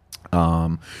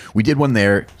 We did one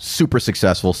there, super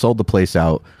successful, sold the place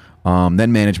out.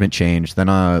 Then management changed.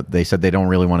 Then they said they don't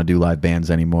really want to do live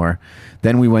bands anymore.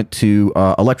 Then we went to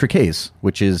Electric Haze,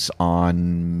 which is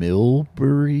on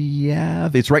Millbury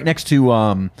Ave. It's right next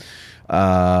to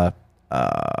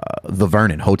the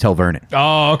Vernon, Hotel Vernon.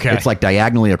 Oh, okay. It's like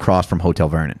diagonally across from Hotel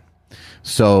Vernon.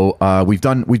 So we've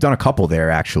done a couple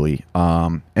there actually,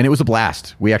 and it was a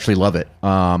blast. We actually love it.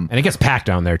 And it gets packed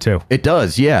down there too. It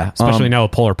does, yeah. Especially now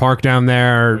with Polar Park down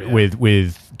there,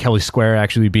 with Kelly Square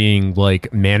actually being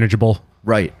like manageable,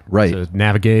 right to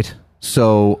navigate.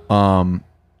 So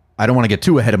I don't want to get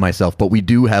too ahead of myself, but we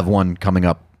do have one coming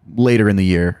up later in the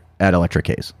year at Electric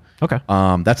Haze. Okay,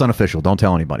 that's unofficial. Don't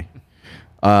tell anybody.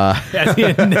 As he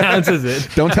announces it,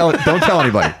 don't tell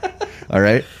anybody. All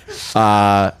right.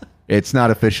 It's not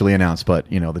officially announced, but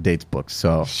the date's booked.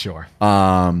 So sure.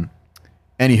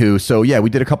 Anywho, so yeah, we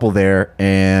did a couple there,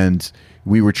 and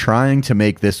we were trying to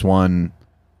make this one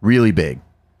really big.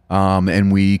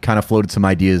 And we kind of floated some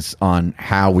ideas on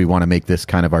how we want to make this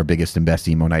kind of our biggest and best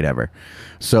emo night ever.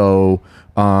 So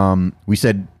we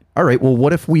said, all right, well,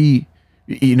 what if we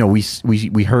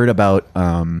heard about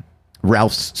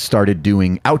Ralph's started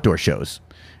doing outdoor shows,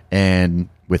 and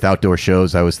with outdoor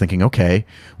shows, I was thinking, okay,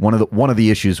 one of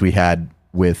the issues we had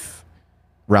with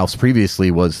Ralph's previously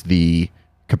was the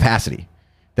capacity.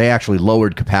 They actually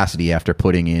lowered capacity after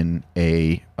putting in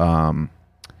a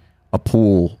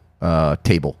pool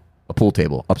table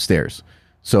upstairs.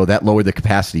 So that lowered the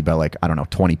capacity by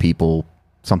 20 people,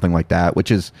 something like that,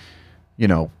 which is,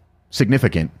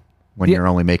 significant when you're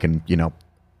only making,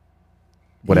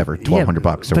 whatever,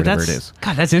 $1,200 or whatever it is.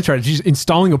 God, that's interesting. Just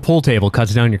installing a pool table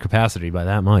cuts down your capacity by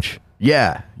that much.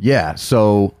 Yeah.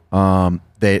 So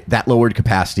that lowered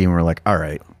capacity, and we're like, all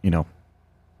right,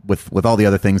 with all the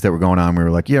other things that were going on, we were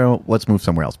like, let's move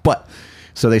somewhere else. But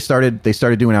so they started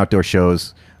doing outdoor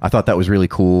shows. I thought that was really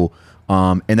cool,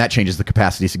 and that changes the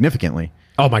capacity significantly.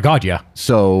 Oh my God, yeah.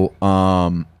 So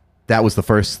that was the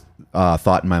first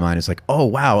thought in my mind. Is like, oh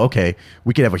wow, okay,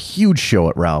 we could have a huge show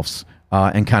at Ralph's.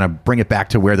 And kind of bring it back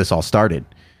to where this all started.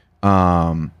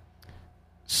 So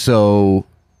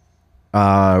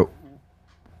my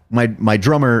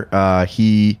drummer,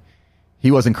 he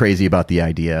he wasn't crazy about the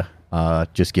idea,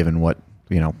 just given what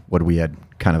we had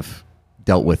kind of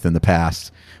dealt with in the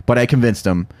past. But I convinced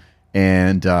him,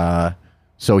 and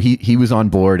so he was on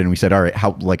board, and we said, all right,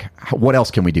 what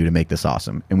else can we do to make this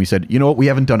awesome? And we said, you know what, we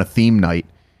haven't done a theme night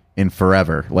in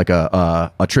forever, like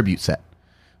a tribute set.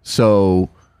 So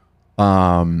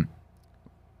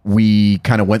we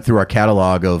kind of went through our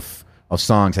catalog of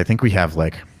songs. I think we have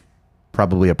like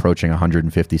probably approaching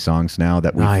 150 songs now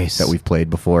that we've played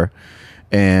before.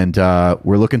 And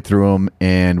we're looking through them,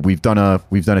 and we've done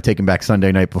a Taking Back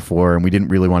Sunday night before, and we didn't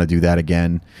really want to do that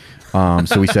again.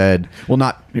 So we said, well,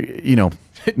 not,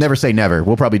 never say never.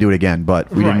 We'll probably do it again,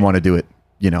 but we didn't want to do it,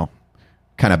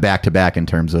 kind of back to back in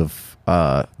terms of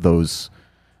those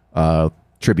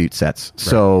tribute sets. Right.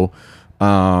 So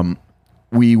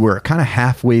we were kind of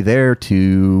halfway there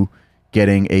to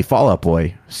getting a Fall Out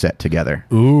Boy set together.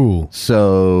 Ooh.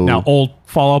 So now old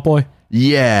Fall Out Boy?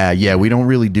 Yeah. We don't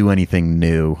really do anything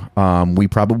new. We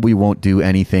probably won't do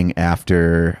anything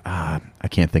after, I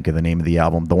can't think of the name of the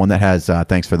album. The one that has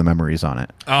Thanks for the Memories on it.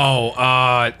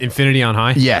 Oh, Infinity on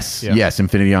High? Yes,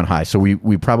 Infinity on High. So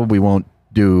we probably won't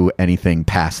do anything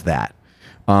past that.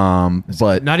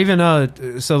 But not even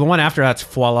so the one after that's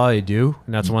Voila I Do,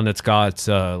 and that's one that's got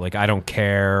like I Don't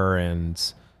Care,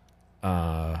 and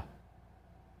I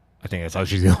think that's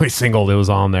actually the only single that was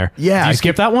on there. Yeah. Did you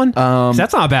skip that one?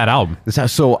 That's not a bad album.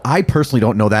 So I personally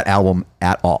don't know that album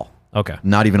at all. Okay.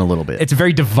 Not even a little bit. It's a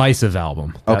very divisive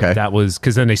album. Okay. That was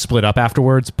because then they split up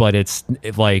afterwards, but it's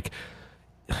like,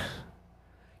 so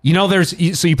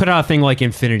you put out a thing like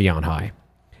Infinity on High,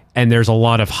 and there's a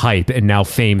lot of hype and now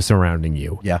fame surrounding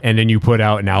you. Yeah. And then you put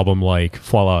out an album like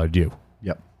Fall Out Do.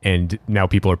 Yep. And now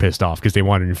people are pissed off because they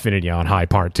wanted Infinity on High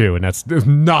Part 2, and that's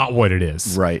not what it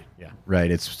is. Right. Yeah.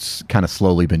 Right. It's kind of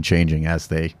slowly been changing as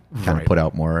they kind of put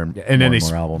out more and then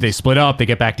more albums. They split up, they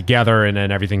get back together, and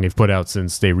then everything they've put out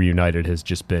since they reunited has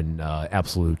just been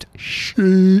absolute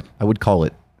shit. I would call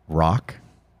it rock,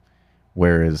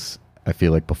 whereas I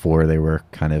feel like before they were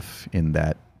kind of in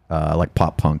that like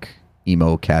pop punk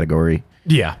emo category.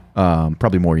 Yeah.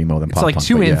 Probably more emo than pop punk. It's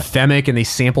like too anthemic, and they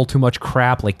sample too much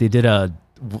crap. Like they did one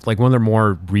of their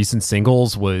more recent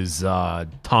singles was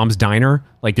Tom's Diner.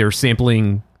 Like they were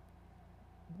sampling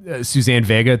Suzanne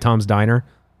Vega, Tom's Diner.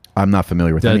 I'm not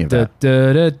familiar with any of that.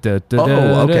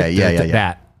 Oh, okay. Yeah.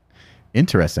 That.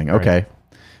 Interesting. Okay.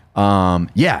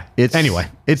 Yeah.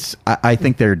 It's I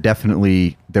think they're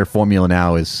definitely, their formula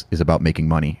now is about making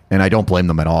money, and I don't blame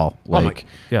them at all. Like,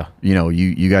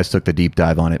 you guys took the deep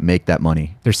dive on it. Make that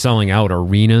money. They're selling out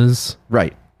arenas.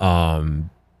 Right. All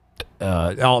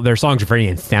their songs are very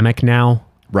anthemic now.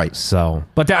 Right. So,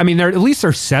 but they're at least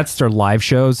their sets, their live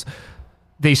shows,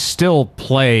 they still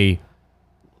play,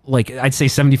 like, I'd say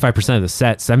 75% of the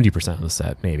set, 70% of the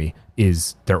set maybe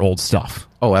is their old stuff.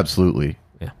 Oh, absolutely.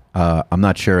 Yeah. I'm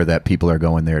not sure that people are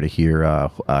going there to hear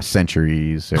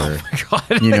Centuries or,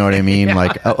 you know what I mean? Yeah.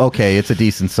 Like, okay, it's a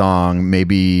decent song.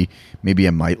 Maybe I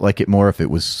might like it more if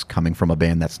it was coming from a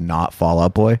band that's not Fall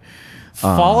Out Boy.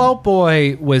 Fall Out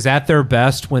Boy was at their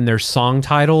best when their song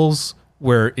titles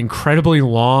were incredibly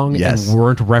long and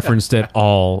weren't referenced at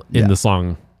all in the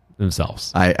song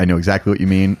themselves. I know exactly what you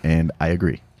mean, and I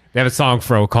agree. They have a song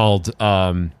called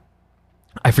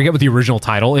I forget what the original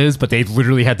title is, but they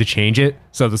literally had to change it.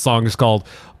 So the song is called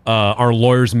Our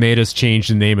Lawyers Made Us Change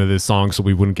the Name of this song so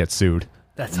we wouldn't get sued.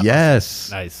 That's awesome. Yes.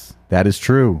 Nice. That is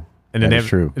true. And then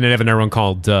they have another one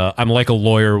called I'm Like a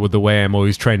Lawyer with the Way I'm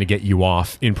Always Trying to Get You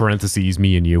Off, in parentheses,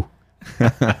 me and you.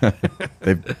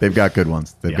 They've got good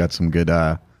ones. They've got some good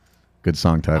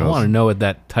song titles. I want to know what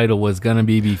that title was going to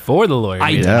be before the lawyer.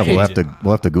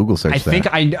 We'll have to Google search. It's do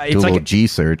a little G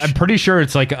search. I'm pretty sure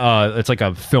it's like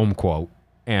a film quote,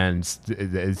 and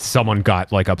someone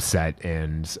got like upset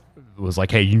and was like,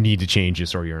 "Hey, you need to change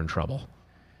this or you're in trouble."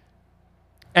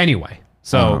 Anyway,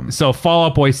 so Fall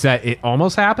Out Boy set, it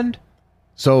almost happened.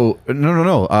 So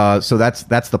no. So that's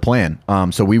the plan.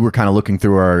 So we were kind of looking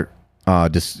through our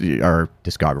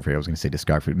discography. I was going to say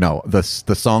discography. No, the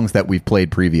songs that we've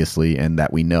played previously and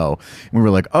that we know. And we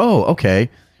were like, oh, okay,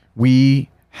 we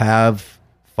have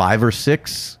 5 or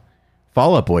 6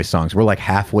 Fall Out Boy songs. We're like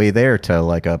halfway there to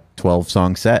like a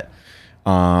 12-song set.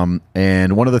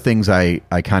 And one of the things I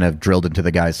kind of drilled into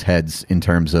the guys' heads in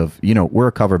terms of, we're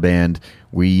a cover band.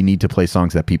 We need to play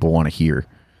songs that people want to hear.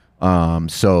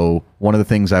 So one of the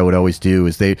things I would always do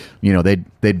is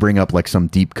they'd bring up like some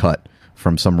deep cut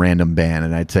from some random band,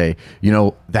 and I'd say,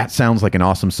 that sounds like an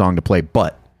awesome song to play,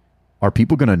 but are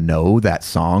people going to know that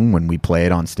song when we play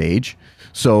it on stage?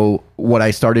 So what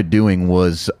I started doing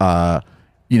was,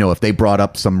 if they brought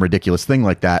up some ridiculous thing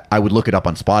like that, I would look it up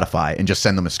on Spotify and just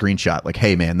send them a screenshot like,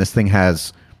 hey man, this thing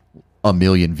has 1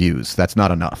 million views. That's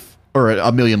not enough, or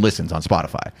 1 million listens on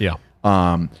Spotify. Yeah.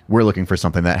 We're looking for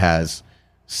something that has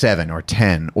 7 or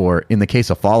 10, or in the case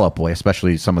of Fall Out Boy,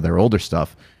 especially some of their older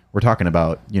stuff, we're talking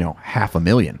about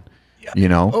 500,000. You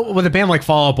know, With a band like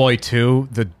Fall Out Boy too,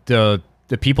 the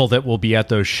people that will be at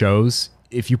those shows,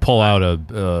 if you pull out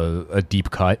a deep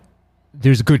cut,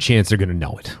 there's a good chance they're going to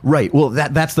know it. right? Well,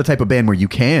 that's the type of band where you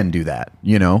can do that,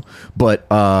 But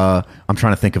I'm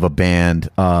trying to think of a band.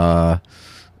 Well,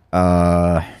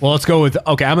 let's go with,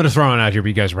 okay, I'm going to throw it out here, but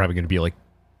you guys are probably going to be like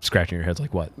scratching your heads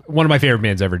like, what? One of my favorite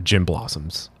bands ever, Jim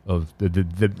Blossoms. Of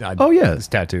this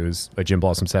tattoo is a Jim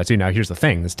Blossoms tattoo. Now, here's the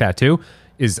thing. This tattoo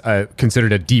is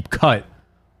considered a deep cut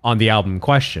on the album in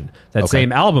question. That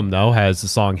same album, though, has the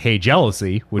song Hey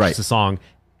Jealousy, which is a song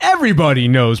everybody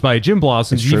knows by Jim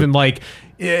Blossoms. Even like,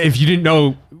 if you didn't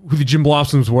know who the Jim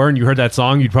Blossoms were and you heard that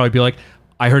song, you'd probably be like,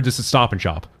 I heard this at Stop and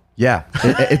Shop. Yeah,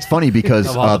 it's funny because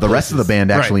the rest of the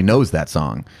band actually knows that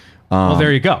song. Well,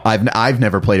 there you go. I've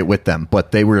never played it with them,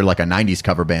 but they were like a 90s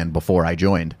cover band before I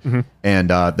joined. And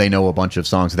they know a bunch of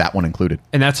songs, that one included.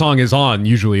 And that song is on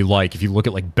usually, like, if you look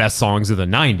at like best songs of the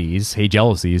 90s, Hey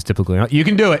Jealousy is typically on. You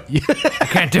can do it. I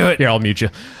can't do it. Here, I'll mute you.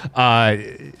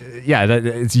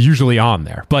 It's usually on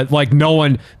there. But like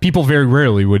people very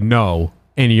rarely would know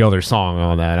any other song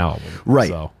on that album.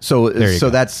 Right. So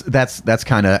that's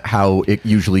kind of how it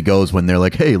usually goes when they're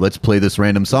like, hey, let's play this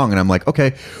random song. And I'm like,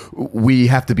 okay, we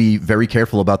have to be very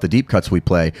careful about the deep cuts we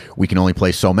play. We can only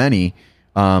play so many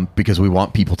because we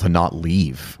want people to not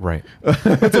leave. Right.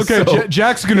 It's okay.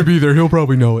 Jack's going to be there. He'll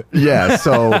probably know it. Yeah.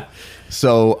 So it's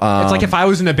like if I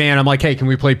was in a band, I'm like, hey, can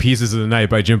we play Pieces of the Night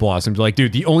by Jim Blossoms? Like,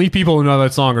 dude, the only people who know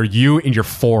that song are you and your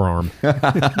forearm.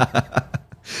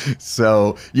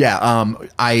 So yeah,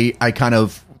 I kind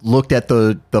of looked at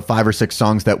the 5 or 6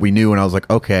 songs that we knew, and I was like,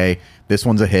 okay, this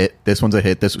one's a hit, this one's a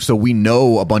hit, so we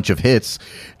know a bunch of hits,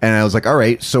 and I was like, all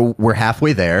right, so we're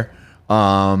halfway there.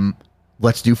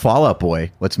 Let's do Fall Out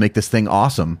Boy. Let's make this thing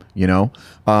awesome,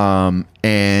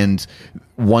 And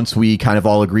once we kind of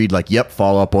all agreed, like, yep,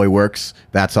 Fall Out Boy works.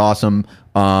 That's awesome.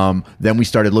 Then we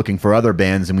started looking for other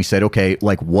bands, and we said, okay,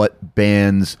 like what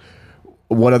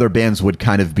other bands would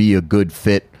kind of be a good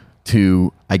fit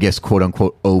to, I guess, quote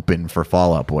unquote, open for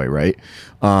Fall Out Boy, right?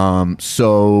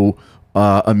 So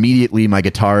immediately my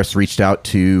guitarist reached out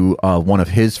to one of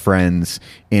his friends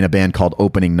in a band called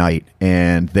Opening Night,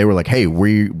 and they were like, hey,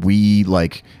 we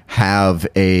like have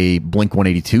a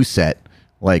Blink-182 set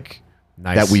like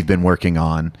that we've been working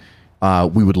on.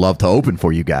 We would love to open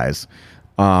for you guys.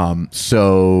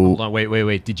 So hold on,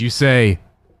 wait. Did you say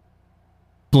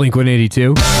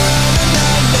Blink-182?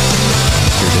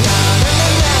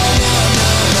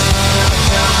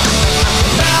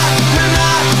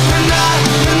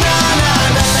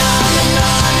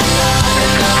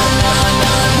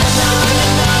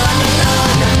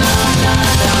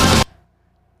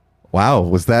 Wow,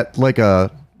 was that like a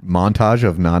montage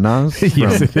of nanas?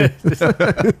 Yes, it is.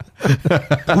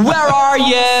 Where are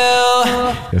you?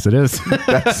 Yes, it is.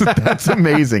 That's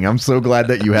amazing. I'm so glad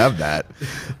that you have that.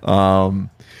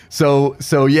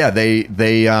 So yeah,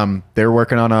 they're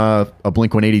working on a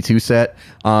Blink-182 set.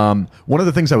 One of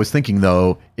the things I was thinking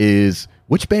though is,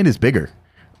 which band is bigger?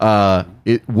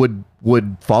 It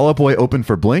would Fall Out Boy open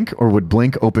for Blink, or would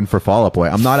Blink open for Fall Out Boy?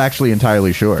 I'm not actually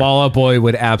entirely sure. Fall Out Boy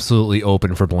would absolutely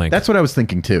open for Blink. That's what I was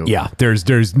thinking too. Yeah,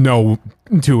 there's no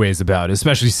two ways about it,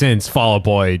 especially since Fall Out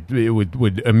Boy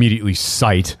would immediately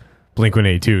cite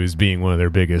Blink-182 as being one of their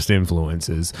biggest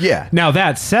influences. Yeah. Now,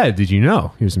 that said, did you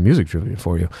know, here's some music trivia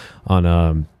for you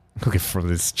on, look at for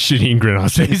this shitty grin on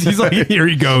his face. He's like, here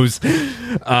he goes.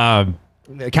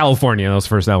 California, that was the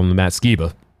first album, the Matt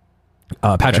Skiba.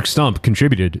 Patrick Stump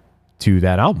contributed to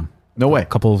that album. No way. A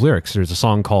couple of lyrics. There's a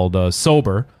song called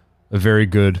Sober, a very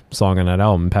good song on that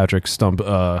album. Patrick Stump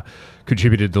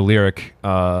contributed the lyric,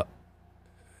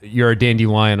 you're a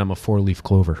dandelion, I'm a 4-leaf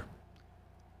clover.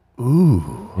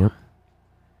 Ooh. Yep.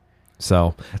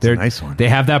 So that's a nice one. They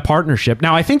have that partnership.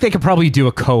 Now, I think they could probably do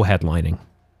a co-headlining.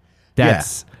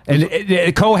 And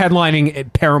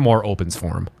co-headlining, Paramore opens for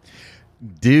him.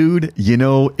 Dude,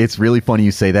 it's really funny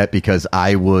you say that, because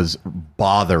I was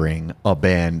bothering a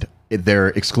band. They're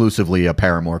exclusively a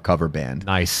Paramore cover band.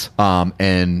 Nice.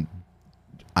 And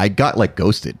I got like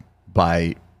ghosted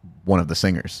by one of the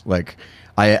singers. Like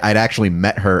I'd actually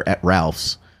met her at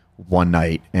Ralph's one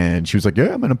night, and she was like,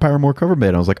 yeah, I'm in a Paramore cover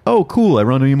band. I was like, oh, cool. I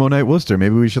run an Emo Night Worcester.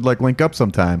 Maybe we should like link up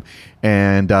sometime.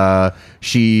 And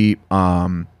we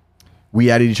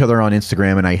added each other on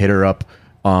Instagram, and I hit her up.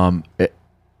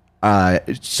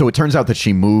 So it turns out that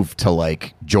she moved to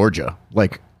like Georgia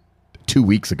like 2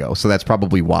 weeks ago. So that's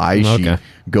probably why she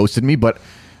ghosted me. But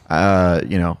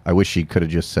I wish she could have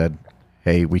just said,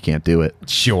 hey, we can't do it.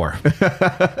 Sure.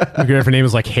 If her name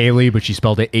was like Haley, but she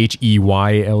spelled it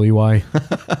Heyley.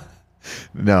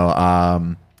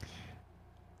 No,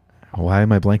 why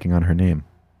am I blanking on her name?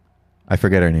 I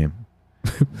forget her name.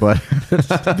 But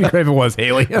It'd be great if it was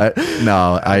Haley. I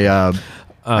know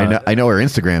her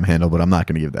Instagram handle, but I'm not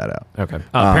going to give that out. Okay.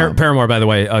 Paramore, by the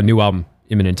way, a new album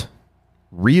imminent.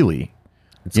 Really?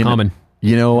 It's common.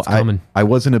 You know, It's common. I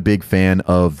wasn't a big fan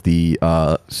of the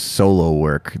solo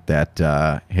work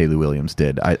that Haley Williams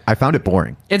did. I found it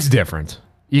boring. It's different.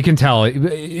 You can tell.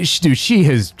 Dude,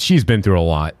 she's been through a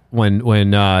lot.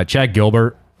 When Chad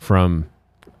Gilbert from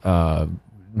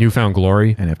Newfound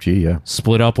Glory, NFG,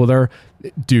 split up with her,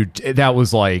 dude, that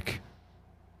was like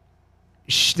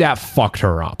that fucked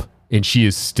her up, and she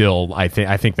is still. I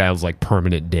think that was like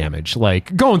permanent damage.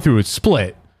 Like going through a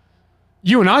split.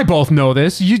 You and I both know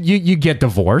this. You get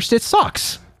divorced. It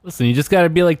sucks. Listen, you just got to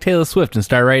be like Taylor Swift and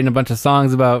start writing a bunch of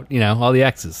songs about, all the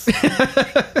exes.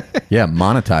 Yeah,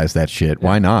 monetize that shit.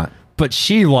 Why not? But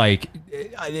she, like,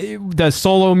 the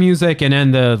solo music and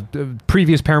then the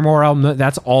previous Paramore album,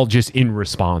 that's all just in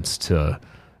response to,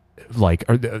 like,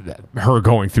 her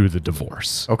going through the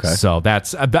divorce. Okay. So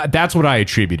that's what I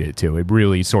attribute it to. It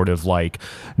really sort of, like,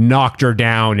 knocked her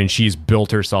down and she's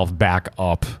built herself back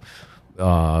up.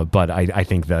 But I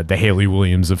think that the Haley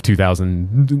Williams of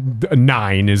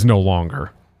 2009 is no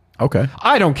longer. Okay.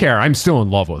 I don't care. I'm still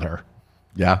in love with her.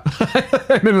 Yeah.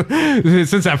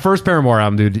 Since that first Paramore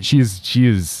album, dude, she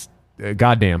is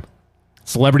goddamn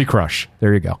celebrity crush.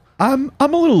 There you go. I'm a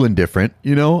little indifferent,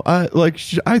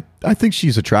 I think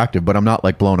she's attractive, but I'm not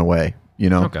like blown away,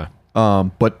 Okay.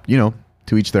 But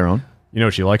to each their own. You know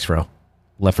what she likes, Fro?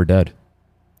 Left 4 Dead.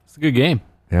 It's a good game.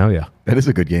 Hell yeah. That is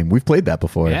a good game. We've played that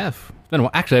before. Yeah.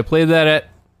 Actually, I played that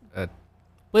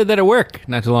at work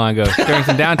not too long ago during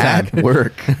some downtime. At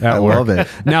work. I love it.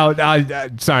 Now,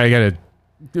 sorry, I got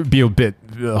to be a bit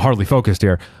hardly focused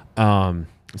here.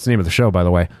 It's the name of the show, by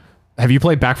the way. Have you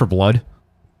played Back 4 Blood?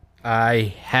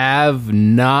 I have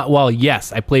not. Well,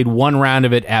 yes, I played one round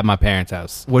of it at my parents'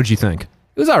 house. What did you think?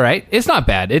 It was all right. It's not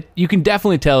bad. You can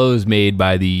definitely tell it was made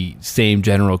by the same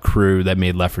general crew that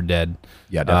made Left 4 Dead.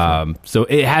 Yeah, definitely. So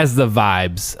it has the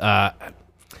vibes. I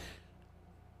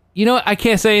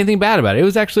can't say anything bad about it. It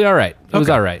was actually all right. It was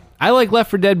all right. I like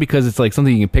Left 4 Dead because it's like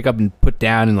something you can pick up and put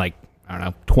down in like, I don't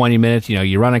know, 20 minutes.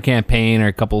 You run a campaign or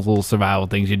a couple of little survival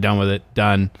things. You're done with it.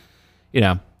 Done.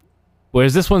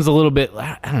 Whereas this one's a little bit,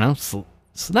 I don't know,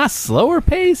 it's not slower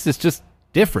paced. It's just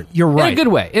different. You're right. In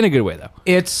a good way, though.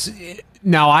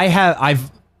 Now I've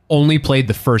only played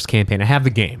the first campaign. I have the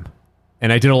game,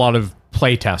 and I did a lot of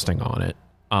play testing on it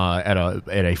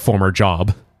at a former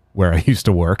job where I used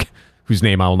to work, whose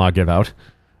name I will not give out.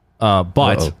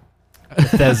 But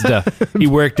Bethesda. He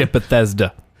worked at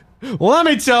Bethesda. Let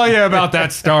me tell you about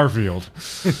that Starfield.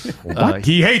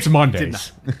 He hates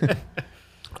Mondays.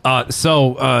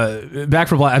 So Back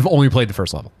 4 Blood, I've only played the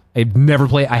first level. I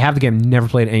have the game, never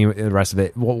played any of the rest of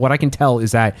it. What I can tell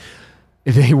is that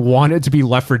they want it to be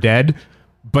Left 4 Dead,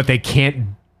 but they can't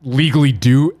legally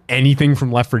do anything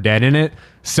from Left 4 Dead in it.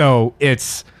 So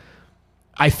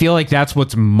I feel like that's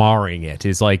what's marring it,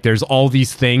 is like there's all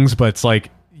these things, but it's like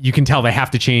you can tell they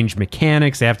have to change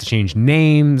mechanics, they have to change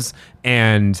names,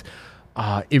 and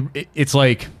it's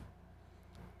like,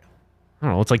 I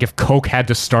don't know, it's like if Coke had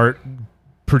to start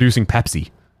producing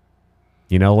Pepsi,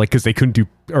 because they couldn't do,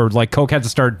 or like Coke had to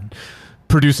start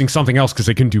producing something else because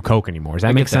they couldn't do Coke anymore. Does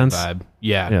that make sense? Vibe.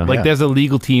 Yeah. There's a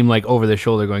legal team like over their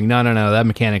shoulder going, no, that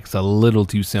mechanic's a little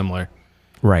too similar.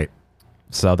 Right.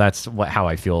 So that's how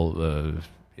I feel.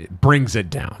 It brings it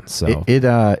down. So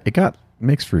it got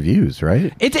mixed reviews,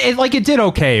 right? It did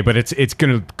okay, but it's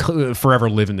gonna forever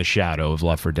live in the shadow of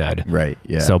Left 4 Dead. Right.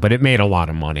 Yeah. So, but it made a lot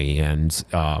of money, and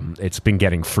it's been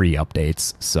getting free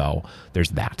updates. So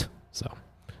there's that. So.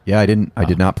 Yeah, I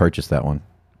did not purchase that one.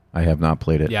 I have not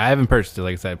played it. Yeah, I haven't purchased it.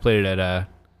 Like I said, I played it at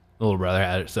little brother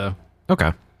had it. So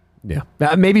okay. Yeah.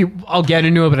 Maybe I'll get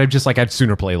into it, but I'd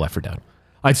sooner play Left 4 Dead.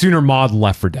 I'd sooner mod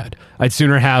Left 4 Dead. I'd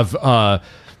sooner have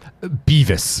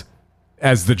Beavis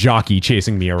as the jockey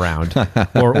chasing me around,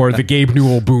 or the Gabe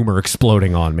Newell boomer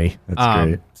exploding on me. That's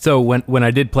great. So when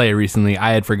I did play it recently,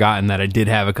 I had forgotten that I did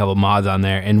have a couple mods on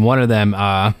there, and one of them,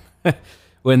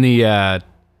 when the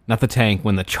not the tank,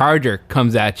 when the charger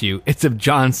comes at you, it's a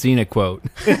John Cena quote.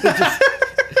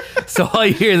 So all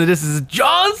you hear in the distance is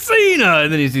John Cena,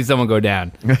 and then you see someone go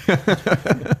down.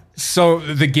 So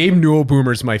the Gabe Newell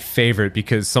boomer is my favorite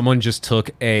because someone just took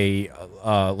a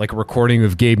recording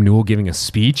of Gabe Newell giving a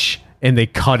speech, and they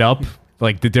cut up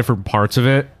like the different parts of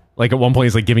it, Like at one point,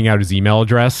 he's like giving out his email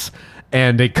address,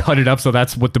 and they cut it up so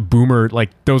that's what the boomer, like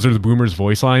those are the boomer's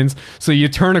voice lines. So you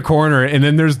turn a corner, and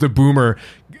then there's the boomer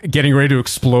getting ready to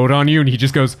explode on you, and he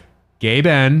just goes, "Gay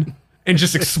Ben," and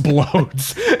just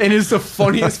explodes, and it's the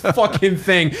funniest fucking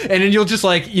thing. And then you'll just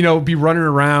like, you know, be running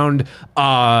around,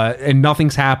 and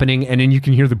nothing's happening, and then you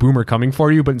can hear the boomer coming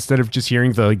for you, but instead of just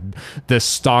hearing the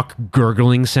stock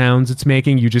gurgling sounds it's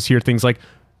making, you just hear things like,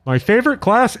 "My favorite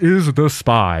class is The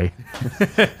Spy."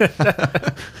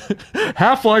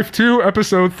 Half-Life 2,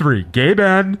 Episode 3, Gay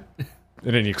Ben.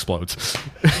 And then he explodes.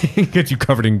 He gets you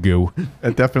covered in goo.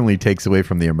 That definitely takes away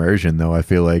from the immersion, though. I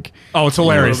feel like... Oh, it's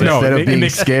hilarious. No, instead of being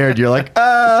scared, you're like,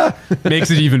 ah!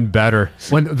 Makes it even better.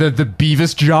 When the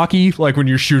Beavis jockey, like when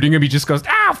you're shooting him, he just goes,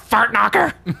 "Ah, fart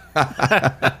knocker."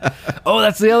 Oh,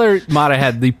 that's the other mod I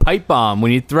had. The pipe bomb.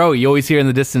 When you throw it, you always hear in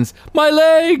the distance, "My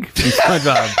leg!" from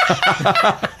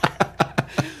SpongeBob.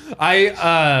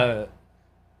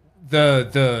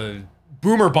 The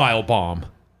boomer bile bomb.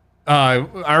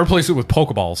 I replaced it with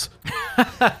Pokeballs.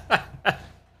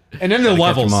 And then the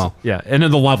levels. Yeah, and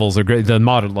then the levels are great. The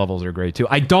modded levels are great too.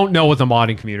 I don't know what the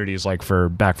modding community is like for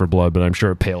Back 4 Blood, but I'm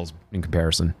sure it pales in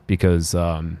comparison because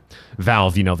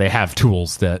Valve, you know, they have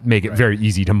tools that make it very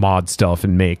easy to mod stuff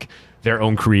and make their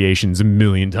own creations a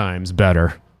million times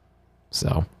better.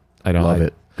 So I don't love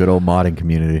it. Good old modding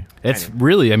community. It's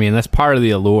really, I mean, that's part of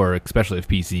the allure, especially of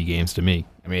PC games to me.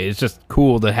 I mean, it's just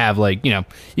cool to have, like, you know,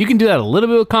 you can do that a little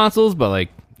bit with consoles, but, like,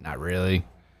 not really.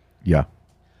 Yeah.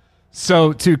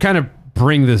 So to kind of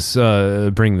bring this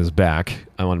back,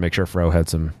 I want to make sure Fro had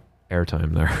some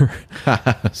airtime there.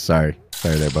 Sorry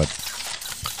there, bud.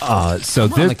 So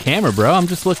I'm on the camera, bro. I'm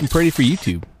just looking pretty for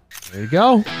YouTube. There you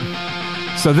go.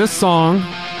 So this song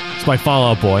is by Fall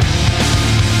Out Boy.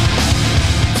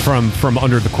 From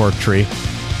Under the Cork Tree,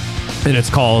 and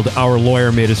it's called "Our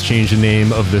Lawyer Made Us Change the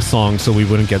Name of This Song So We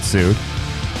Wouldn't Get Sued."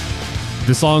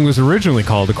 The song was originally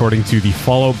called, according to the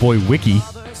Fall Out Boy wiki,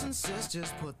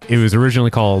 it was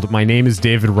originally called "My Name is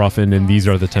David Ruffin and These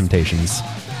Are the Temptations."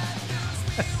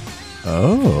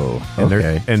 Oh,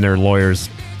 okay. And their lawyers,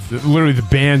 literally the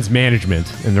band's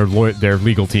management and their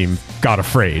legal team got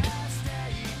afraid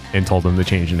and told them to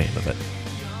change the name of it,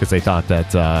 because they thought that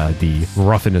the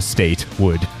Ruffin estate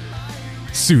would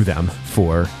sue them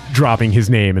for dropping his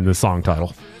name in the song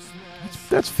title.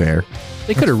 That's fair.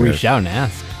 They could have reached out and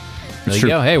asked. Like, true.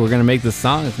 "Yo, hey, we're going to make this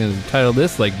song. It's going to title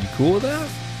this. Like, you cool with that?"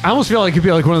 I almost feel like it could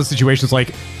be like one of those situations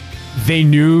like they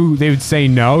knew they would say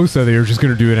no, so they were just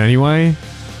going to do it anyway.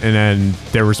 And then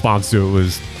their response to it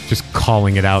was just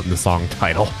calling it out in the song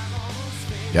title.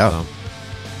 Yeah. So,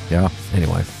 yeah.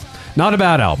 Anyway. Not a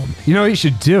bad album. You know what you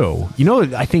should do? You know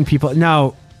what I think people...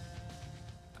 Now,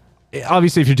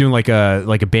 obviously, if you're doing like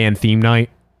a band theme night,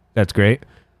 that's great.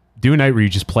 Do a night where you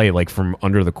just play like from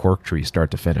Under the Cork Tree start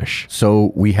to finish.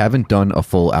 So we haven't done a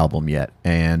full album yet,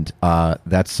 and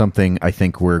that's something I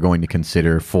think we're going to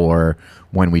consider for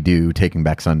when we do Taking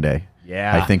Back Sunday.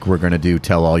 Yeah. I think we're going to do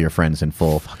Tell All Your Friends in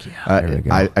full. Fuck yeah. There we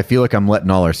go. I feel like I'm letting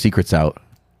all our secrets out.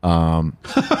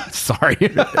 Sorry.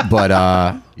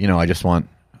 But, you know, I just want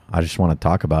to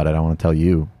talk about it. I want to tell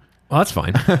you. Well, that's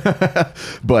fine.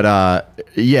 But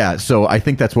yeah, so I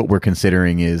think that's what we're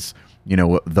considering is, you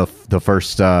know, the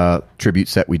first tribute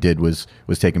set we did was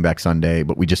Taking Back Sunday,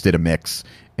 but we just did a mix,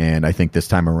 and I think this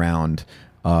time around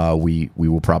we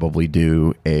will probably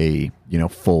do a, you know,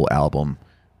 full album.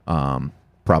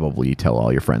 Probably Tell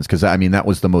All Your Friends, because I mean that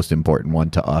was the most important one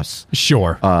to us.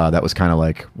 Sure. That was kind of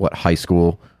like what, high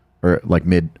school or like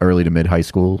early to mid high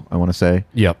school, I want to say.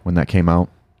 Yep. When that came out.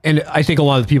 And I think a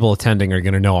lot of the people attending are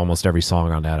going to know almost every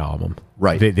song on that album.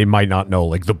 Right. They might not know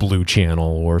like the Blue Channel,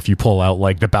 or if you pull out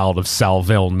like the Ballad of Sal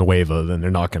Villanueva, then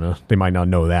they might not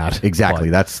know that. Exactly.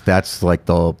 But, that's like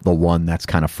the one that's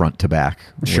kind of front to back.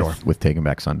 Sure. With Taking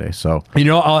Back Sunday. So, you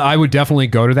know, I would definitely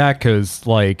go to that, because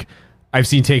like I've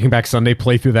seen Taking Back Sunday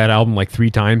play through that album like 3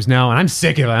 times now, and I'm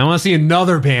sick of it. I want to see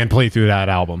another band play through that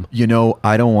album. You know,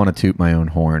 I don't want to toot my own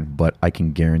horn, but I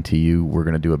can guarantee you we're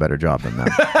going to do a better job than them.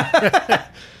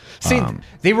 See,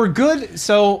 they were good.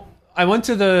 So I went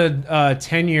to the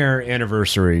 10-year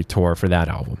anniversary tour for that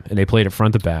album, and they played it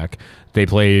front to back. They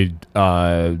played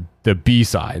the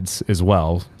B-sides as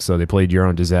well. So they played Your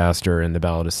Own Disaster and the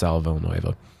Ballad of Sal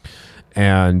Villanueva.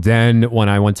 And then when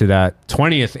I went to that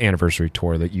 20th anniversary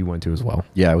tour that you went to as well.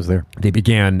 Yeah, I was there. They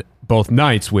began both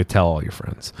nights with Tell All Your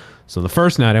Friends. So the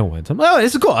first night I went, I'm like, oh,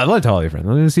 this is cool. I love Tell All Your Friends.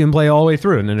 I'm going to see them play all the way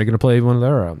through, and then they're going to play one of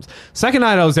their albums. Second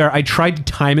night I was there, I tried to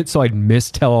time it so I'd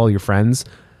miss Tell All Your Friends.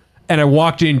 And I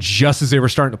walked in just as they were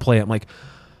starting to play it. I'm like,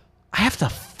 I have to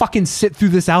fucking sit through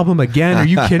this album again. Are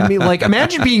you kidding me? Like,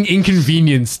 imagine being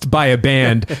inconvenienced by a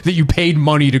band that you paid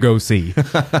money to go see.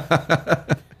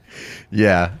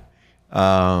 Yeah.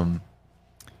 That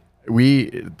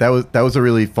was a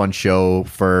really fun show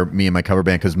for me and my cover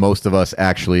band because most of us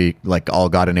actually like all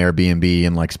got an Airbnb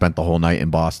and like spent the whole night in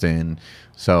Boston.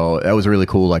 So that was a really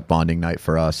cool like bonding night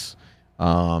for us.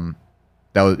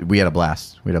 We had a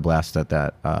blast. We had a blast at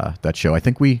that show. I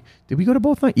think did we go to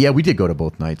both nights? Yeah, we did go to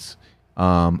both nights.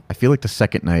 I feel like the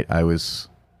second night I was,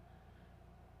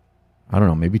 I don't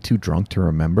know, maybe too drunk to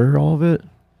remember all of it.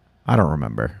 I don't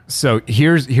remember. So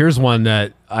here's one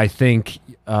that I think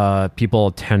people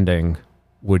attending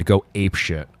would go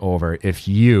apeshit over if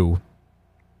you,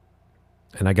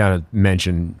 and I gotta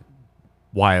mention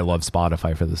why I love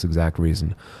Spotify for this exact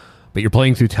reason, but you're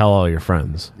playing through Tell All Your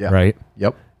Friends, right?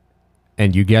 Yep.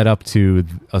 And you get up to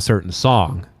a certain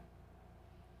song,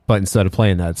 but instead of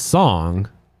playing that song,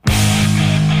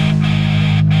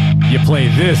 you play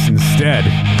this instead.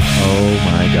 Oh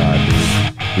my God,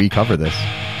 dude. We cover this.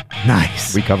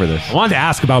 Nice. We cover this. I wanted to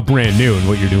ask about Brand New and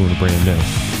what you're doing with Brand New.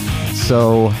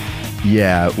 So,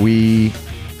 yeah,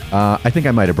 I think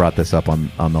I might have brought this up on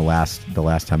the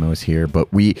last time I was here,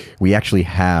 but we actually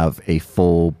have a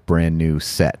full Brand New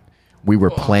set. We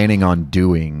were planning on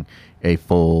doing a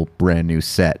full Brand New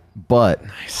set, but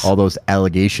all those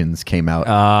allegations came out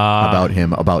about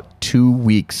him about 2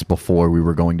 weeks before we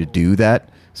were going to do that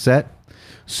set.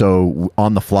 So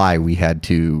on the fly, we had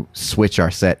to switch our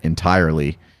set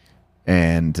entirely.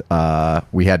 And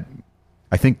we had,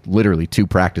 I think, literally 2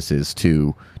 practices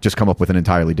to just come up with an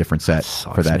entirely different set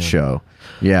for that show.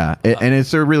 Yeah, and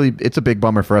it's a big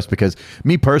bummer for us because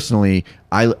me personally,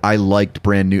 I liked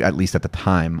Brand New, at least at the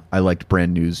time. I liked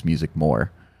Brand New's music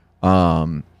more.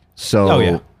 I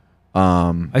still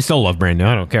love Brand New.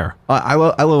 I don't care. I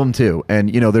love them too. And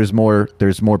there's more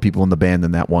people in the band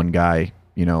than that one guy.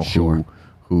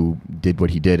 Who did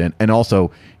what he did, and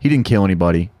also he didn't kill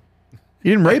anybody. He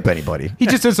didn't rape anybody. He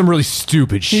just did some really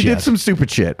stupid shit. He did some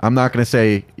stupid shit. I'm not going to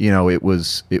say, it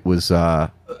was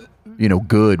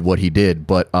good what he did,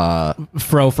 but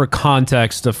for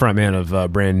context, the frontman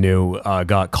of Brand New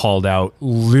got called out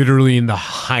literally in the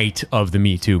height of the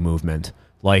Me Too movement,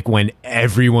 like when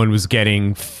everyone was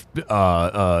getting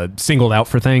singled out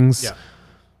for things. Yeah.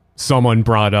 Someone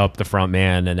brought up the front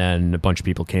man, and then a bunch of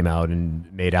people came out and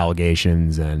made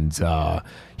allegations, and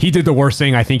he did the worst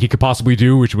thing I think he could possibly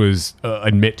do, which was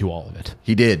admit to all of it.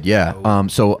 He did, yeah.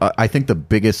 So I think the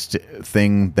biggest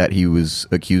thing that he was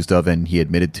accused of and he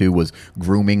admitted to was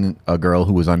grooming a girl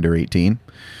who was under 18.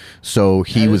 So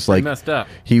he was like messed up.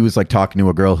 He was like talking to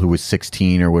a girl who was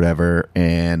 16 or whatever,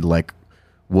 and like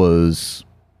was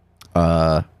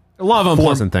a lot of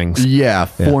unpleasant things. Yeah,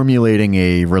 formulating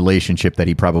a relationship that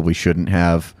he probably shouldn't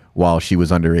have while she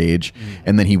was underage.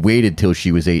 And then he waited till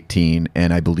she was 18,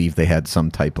 and I believe they had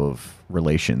some type of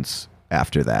relations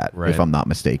after that, if I'm not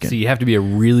mistaken. So you have to be a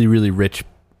really, really rich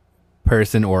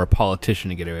person or a politician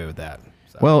to get away with that.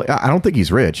 So. Well, I don't think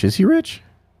he's rich. Is he rich?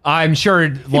 I'm sure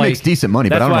he makes decent money,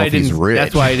 but I don't know if he's rich.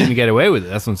 That's why I didn't get away with it.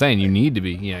 That's what I'm saying. You need to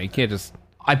be. You can't just...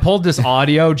 I pulled this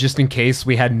audio just in case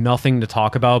we had nothing to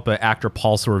talk about, but actor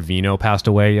Paul Sorvino passed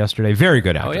away yesterday. Very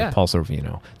good actor, Paul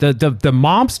Sorvino. The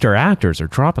mobster actors are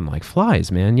dropping like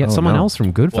flies, man. Yet someone else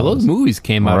from Goodfellas. Well, those movies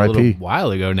came out a little while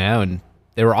ago now, and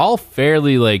they were all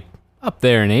fairly like up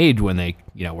there in age when they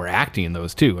were acting in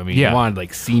those too. I mean, you wanted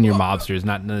like senior mobsters,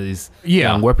 not none of these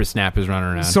young whippersnappers running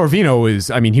around. Sorvino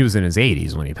he was in his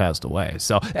 80s when he passed away.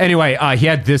 So anyway, he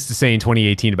had this to say in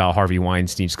 2018 about Harvey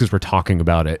Weinstein, just because we're talking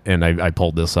about it, and I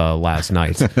pulled this last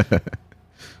night.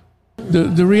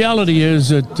 The reality is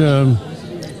that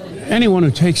anyone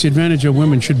who takes advantage of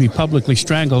women should be publicly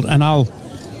strangled, and I'll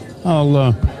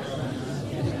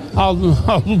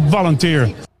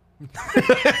volunteer.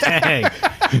 Dang.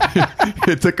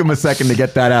 It took him a second to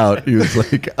get that out. He was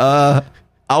like,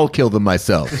 I'll kill them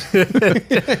myself.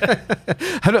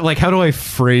 How do I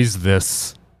phrase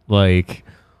this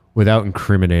without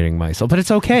incriminating myself? But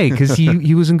it's okay because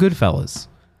he was in Goodfellas.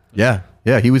 Yeah,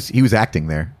 he was acting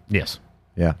there. Yes.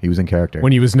 Yeah, he was in character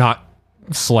when he was not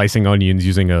slicing onions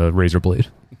using a razor blade.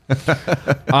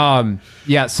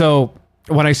 Yeah. So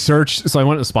when I searched, so I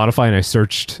went to Spotify and I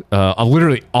searched.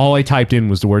 Literally all I typed in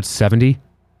was the word 70.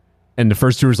 And the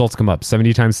first 2 results come up,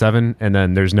 70 times 7, and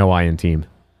then there's no I in team.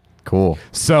 Cool.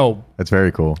 So that's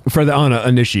very cool. For the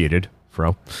uninitiated,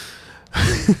 Fro.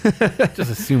 Just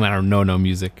assume I don't know no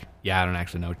music. Yeah, I don't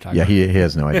actually know what you're talking about. He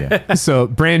has no idea. So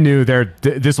Brand New,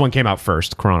 this one came out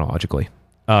first chronologically.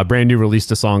 Brand New released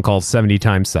a song called 70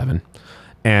 times 7.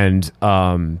 And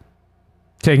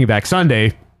Taking Back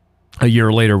Sunday a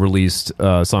year later released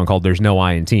a song called There's No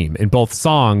I in Team. And both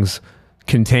songs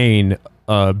contain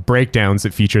breakdowns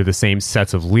that feature the same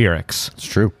sets of lyrics. It's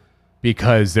true.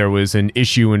 Because there was an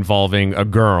issue involving a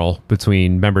girl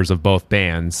between members of both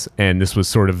bands, and this was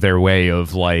sort of their way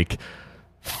of like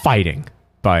fighting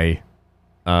by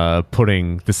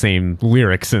putting the same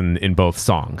lyrics in both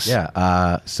songs.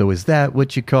 Yeah. So is that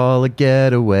what you call a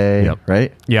getaway? Yep.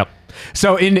 Right? Yep.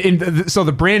 So so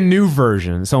the brand new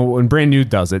version, so when Brand New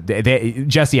does it,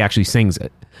 Jesse actually sings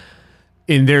it.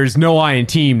 And There's No I in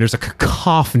Team, there's a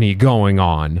cacophony going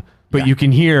on. But you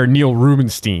can hear Neil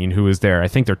Rubenstein, who is I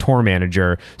think their tour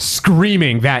manager,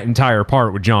 screaming that entire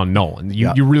part with John Nolan.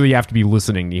 You really have to be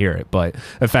listening to hear it. But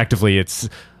effectively, it's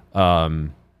the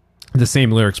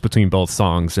same lyrics between both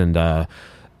songs. And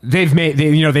they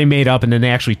made up, and then they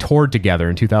actually toured together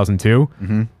in 2002.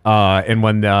 Mm-hmm. And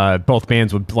when both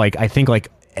bands would, I think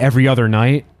every other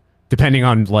night, depending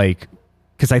on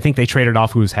because I think they traded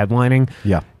off who was headlining.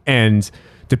 Yeah. And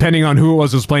depending on who it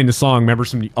was playing the song, members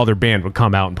from the other band would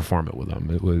come out and perform it with them.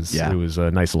 It was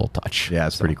a nice little touch. Yeah,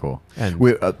 it's pretty cool. And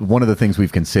one of the things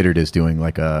we've considered is doing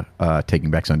a Taking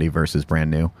Back Sunday versus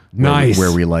Brand New. Nice.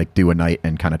 Where we do a night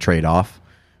and kind of trade off.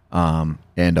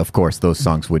 And of course, those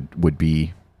songs would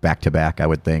be back to back, I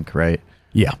would think, right?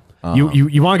 Yeah.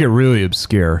 You want to get really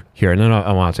obscure here, and then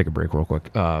I want to take a break real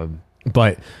quick.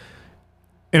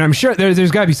 And I'm sure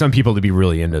there's got to be some people to be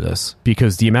really into this,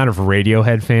 because the amount of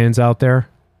Radiohead fans out there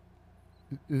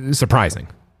is surprising.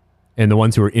 And the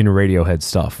ones who are into Radiohead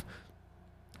stuff.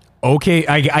 Okay,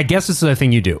 I guess this is a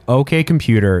thing you do. OK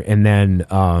Computer, and then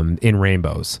In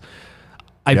Rainbows.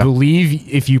 I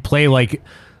believe if you play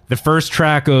the first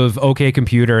track of OK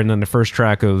Computer, and then the first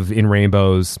track of In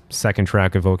Rainbows, second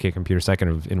track of OK Computer, second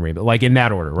of In Rainbows, in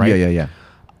that order, right? Yeah.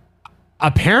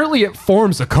 Apparently it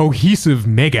forms a cohesive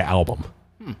mega album.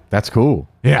 That's cool.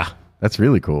 Yeah. That's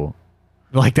really cool.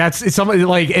 It's somebody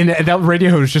and that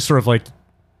radio is just sort of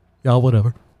yeah,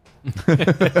 whatever.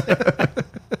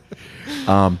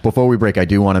 Before we break, I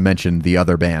do want to mention the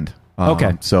other band.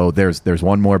 Okay. So there's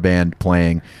one more band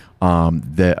playing.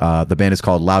 The band is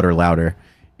called Louder Louder,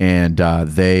 and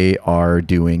they are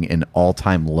doing an All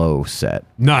Time Low set.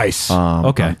 Nice.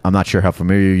 Okay. I'm not sure how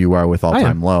familiar you are with All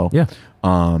Time Low. Yeah.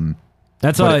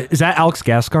 That's is that Alex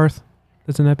Gaskarth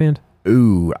that's in that band?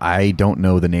 Ooh, I don't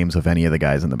know the names of any of the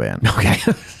guys in the band. Okay.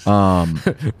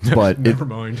 But never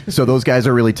mind. So those guys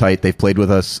are really tight. They've played with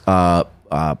us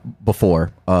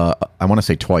before. I want to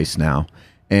say twice now.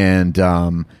 And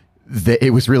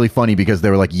it was really funny because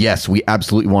they were like, yes, we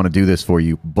absolutely want to do this for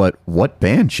you, but what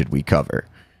band should we cover?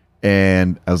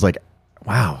 And I was like,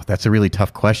 wow, that's a really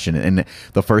tough question. And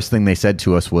the first thing they said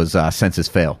to us was Census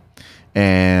Fail.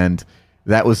 And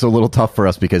that was a little tough for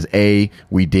us because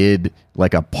we did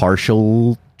a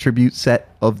partial tribute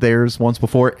set of theirs once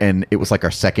before, and it was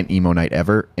our second emo night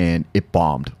ever, and it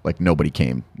bombed. Nobody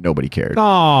came, nobody cared.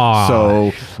 Aww,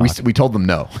 so we told them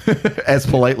no as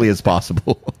politely as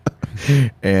possible.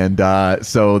 And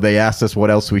so they asked us what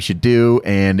else we should do,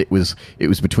 and it was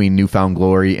between Newfound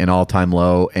Glory and All Time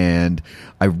Low, and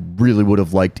I really would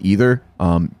have liked either.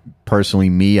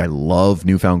 Personally, I love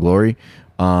Newfound Glory.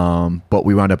 But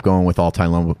we wound up going with All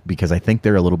Time Low because I think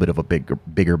they're a little bit of a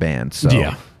bigger band. So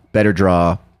yeah. Better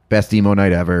draw, best emo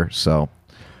night ever. So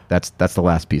that's the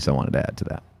last piece I wanted to add to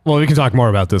that. Well, we can talk more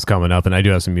about this coming up, and I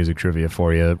do have some music trivia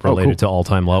for you related to All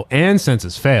Time Low and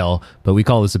Census Fail, but we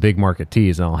call this a big market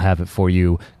tease, and I'll have it for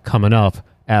you coming up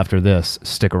after this.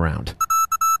 Stick around.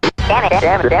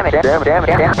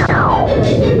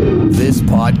 This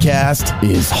podcast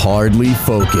is hardly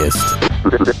focused.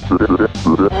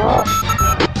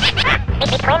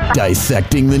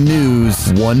 Dissecting the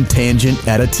news one tangent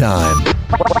at a time.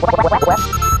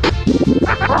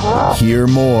 Hear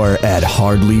more at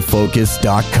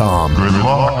hardlyfocused.com. Good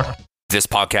luck. This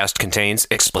podcast contains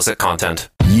explicit content.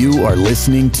 You are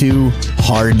listening to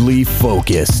Hardly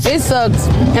Focused. It sucks.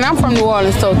 And I'm from New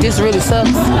Orleans, so this really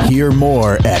sucks. Hear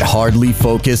more at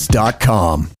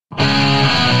hardlyfocused.com.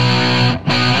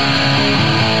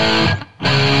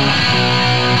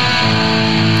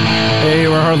 Hey,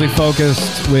 we're Hardly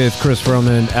Focused with Chris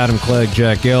Roman, Adam Clegg,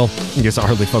 Jack Gill. You can get to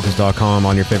hardlyfocused.com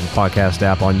on your favorite podcast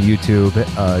app on YouTube.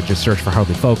 Just search for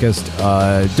Hardly Focused.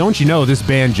 Don't you know this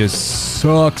band just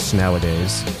sucks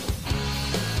nowadays?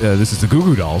 This is the Goo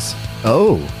Goo Dolls.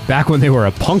 Oh. Back when they were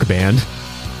a punk band.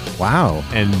 Wow.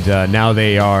 And now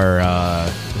they are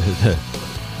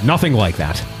nothing like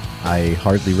that. I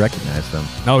hardly recognize them.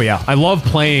 Oh, yeah. I love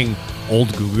playing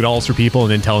old Goo Goo Dolls for people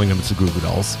and then telling them it's the Goo Goo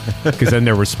Dolls. Because then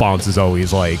their response is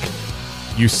always like,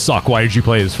 you suck. Why did you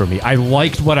play this for me? I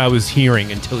liked what I was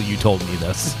hearing until you told me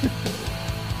this.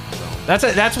 So,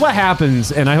 That's what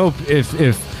happens. And I hope if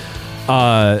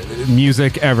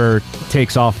music ever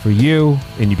takes off for you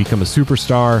and you become a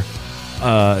superstar,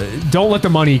 don't let the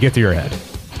money get to your head.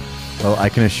 Well, I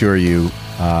can assure you,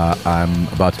 I'm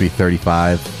about to be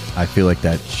 35. I feel like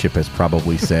that ship has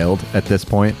probably sailed at this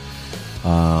point.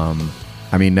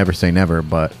 I mean, never say never,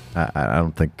 but I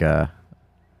don't think.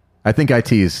 I think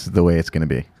IT is the way it's going to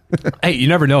be. Hey, you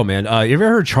never know, man. You ever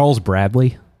heard Charles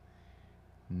Bradley?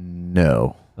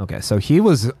 No. Okay, so he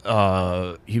was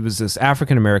this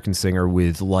African American singer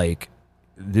with like,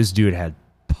 this dude had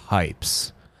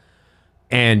pipes,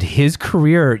 and his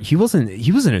career, he was in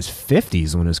his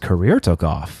 50s when his career took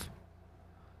off.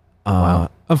 Wow.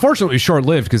 Unfortunately, short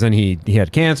lived because then he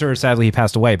had cancer. Sadly, he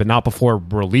passed away, but not before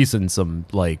releasing some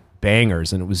like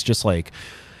bangers. And it was just like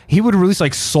he would release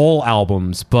like soul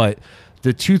albums, but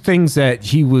the two things that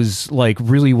he was like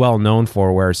really well known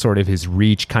for, where sort of his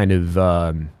reach kind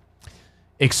of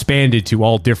expanded to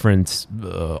all different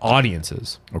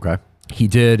audiences. Okay. He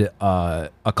did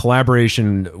a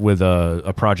collaboration with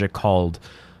a project called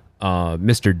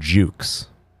Mr. Jukes,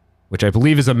 which I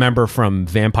believe is a member from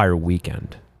Vampire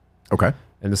Weekend. Okay.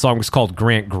 And the song was called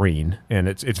Grant Green, and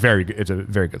it's a very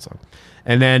good song.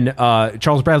 And then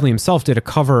Charles Bradley himself did a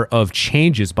cover of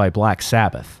Changes by Black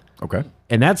Sabbath. Okay.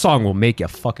 And that song will make you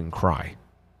fucking cry.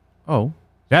 Oh.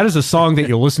 That is a song that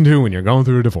you'll listen to when you're going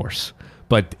through a divorce.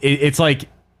 But it's like,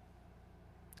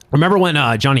 remember when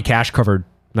Johnny Cash covered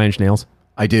Nine Inch Nails?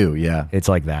 I do, yeah. It's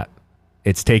like that.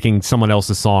 It's taking someone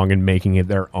else's song and making it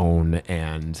their own,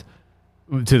 and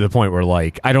to the point where,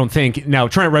 like, I don't think... Now,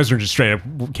 Trent Reznor just straight up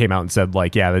came out and said,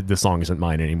 like, yeah, the song isn't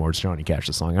mine anymore. It's Johnny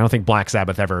Cash's song. I don't think Black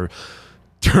Sabbath ever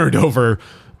turned over,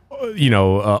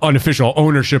 unofficial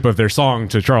ownership of their song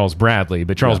to Charles Bradley,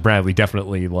 but Charles Bradley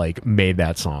definitely, like, made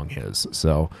that song his.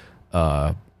 So,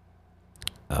 you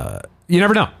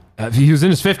never know. He was in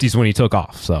his 50s when he took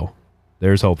off, so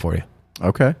there's hope for you.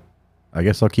 Okay. I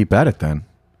guess I'll keep at it then.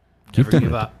 Keep doing it.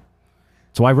 That's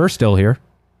why we're still here.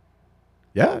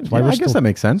 Yeah, I guess that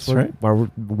makes sense, right? Why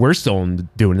we're still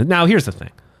doing it. Now, here's the thing.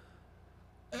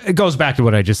 It goes back to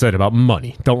what I just said about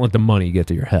money. Don't let the money get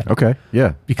to your head. Okay,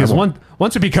 yeah. Because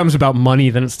once it becomes about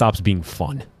money, then it stops being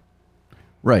fun.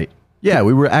 Right. Yeah,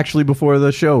 we were actually, before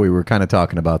the show, we were kind of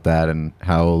talking about that and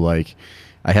how, like,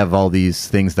 I have all these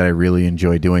things that I really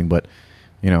enjoy doing, but,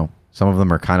 some of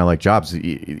them are kind of like jobs.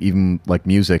 Even like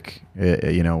music,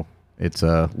 it's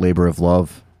a labor of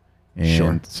love.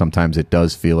 And sometimes it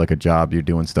does feel like a job. You're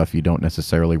doing stuff you don't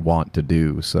necessarily want to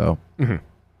do. So,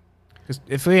 because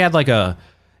if we had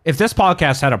if this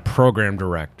podcast had a program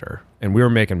director and we were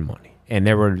making money and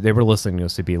they were listening to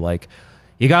us, to be like,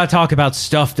 you got to talk about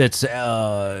stuff that's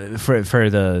for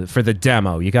the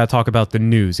demo. You got to talk about the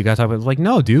news. You got to talk about, like,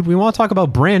 no, dude, we want to talk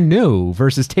about Brand New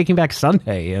versus Taking Back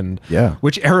Sunday and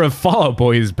which era of Fall Out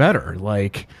Boy is better.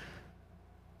 Like,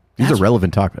 these are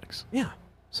relevant topics. Yeah.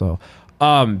 So,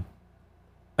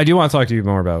 I do want to talk to you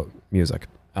more about music,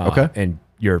 and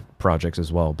your projects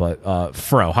as well. But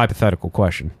Fro, hypothetical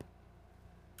question.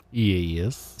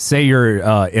 Yes. Say you're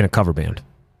in a cover band.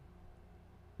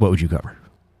 What would you cover?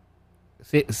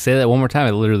 Say that one more time.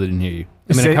 I literally didn't hear you.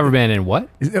 I'm in a cover band in what?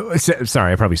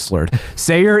 Sorry, I probably slurred.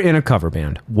 Say you're in a cover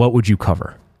band. What would you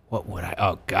cover? What would I?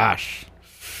 Oh gosh.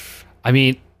 I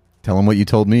mean, tell them what you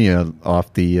told me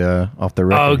off the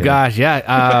record. Oh gosh,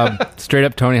 yeah. Straight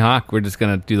up Tony Hawk. We're just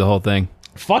gonna do the whole thing.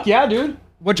 Fuck yeah, dude.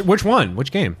 Which one?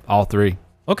 Which game? All three.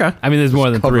 Okay. I mean, there's more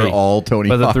than three. All Tony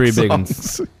Hawk, but the three big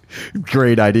ones.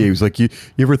 Great idea. He was like, you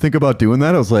ever think about doing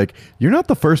that? I was like, you're not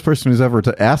the first person who's ever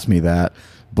asked me that,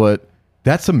 but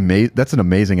that's an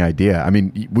amazing idea. I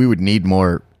mean, we would need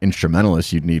more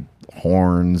instrumentalists. You'd need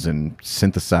horns and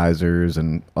synthesizers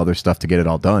and other stuff to get it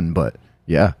all done. But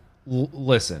yeah.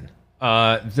 Listen,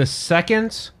 the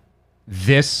second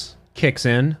this kicks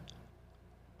in,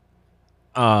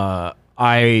 I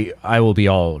will be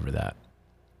all over that.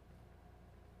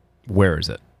 Where is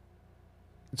it?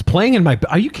 It's playing in my...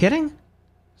 Are you kidding?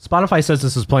 Spotify says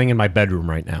this is playing in my bedroom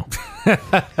right now.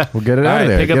 We'll get it out of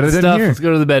there. Pick up the stuff. Let's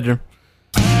go to the bedroom.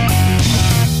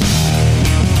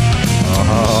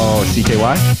 Oh,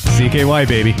 CKY? CKY,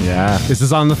 baby. Yeah. This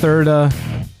is on the third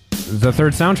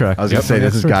soundtrack. I was going to say,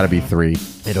 this has got to be 3.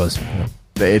 It was.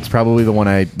 It's probably the one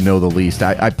I know the least.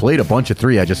 I played a bunch of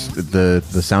 3. I just... The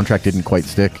soundtrack didn't quite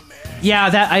stick. Yeah,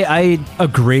 that I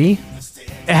agree.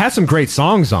 It has some great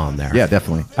songs on there. Yeah,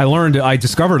 definitely. I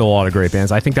discovered a lot of great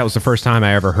bands. I think that was the first time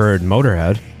I ever heard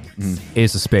Motorhead,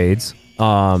 Ace of Spades.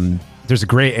 There's a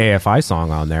great AFI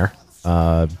song on there.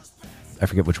 I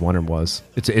forget which one it was.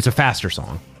 It's a faster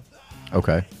song.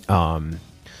 Okay.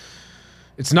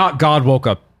 It's not God Woke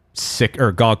Up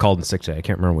God Called in Sick Day. I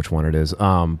can't remember which one it is.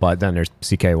 But then there's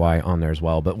CKY on there as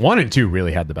well. But 1 and 2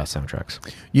 really had the best soundtracks.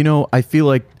 You know, I feel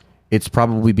like it's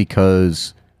probably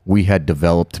because we had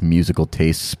developed musical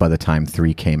tastes by the time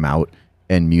 3 came out,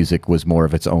 and music was more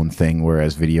of its own thing,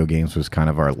 whereas video games was kind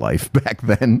of our life back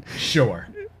then. Sure.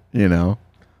 You know?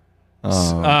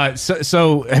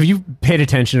 So have you paid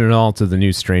attention at all to the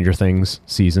new Stranger Things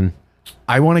season?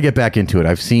 I want to get back into it.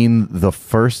 I've seen the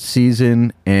first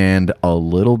season and a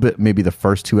little bit, maybe the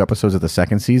first 2 episodes of the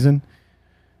second season.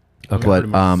 Okay.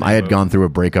 But I had gone through a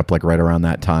breakup like right around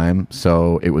that time,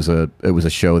 so it was a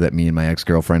show that me and my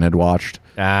ex-girlfriend had watched.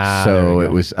 So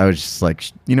I was just like,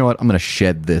 you know what, I'm gonna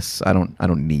shed this. I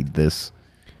don't need this.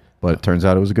 But it turns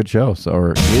out it was a good show,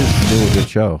 or is still a good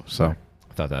show. So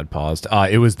I thought that had paused.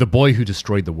 It was The Boy Who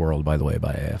Destroyed the World, by the way,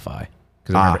 by AFI,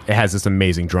 because it has this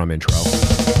amazing drum intro.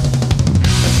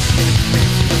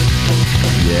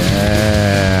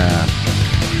 Yeah.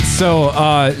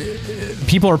 So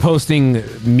people are posting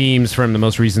memes from the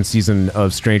most recent season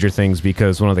of Stranger Things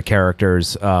because one of the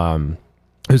characters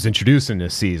who's introduced in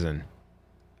this season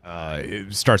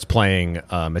starts playing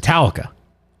Metallica,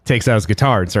 takes out his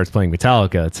guitar and starts playing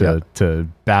Metallica to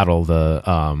battle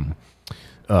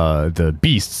the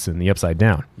beasts in the Upside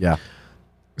Down. Yeah.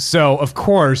 So of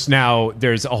course now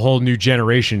there's a whole new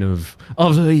generation of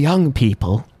the young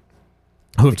people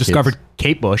who have discovered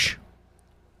Kate Bush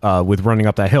with Running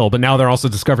Up That Hill, but now they're also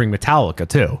discovering Metallica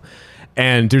too.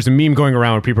 And there's a meme going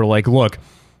around where people are like, look,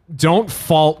 don't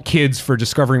fault kids for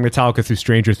discovering Metallica through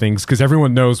Stranger Things, because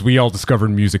everyone knows we all discovered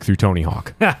music through Tony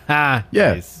Hawk.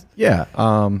 Yes. Yeah.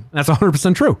 That's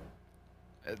 100% true.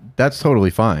 That's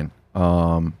totally fine.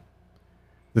 The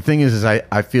thing is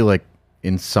I feel like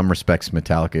in some respects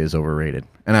Metallica is overrated.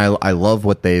 And I love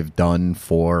what they've done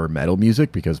for metal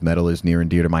music, because metal is near and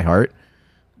dear to my heart.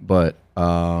 But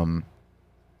I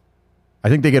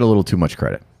think they get a little too much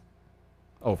credit.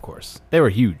 Oh, of course. They were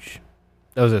huge.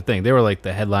 That was the thing. They were like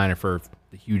the headliner for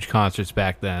the huge concerts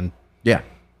back then. Yeah.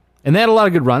 And they had a lot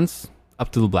of good runs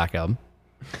up to the Black Album.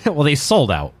 Well, they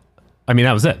sold out. I mean,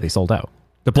 that was it. They sold out.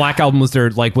 The Black Album was their,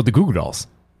 like with the Goo Goo Dolls.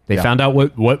 They found out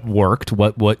what worked,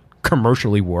 what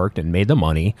commercially worked and made the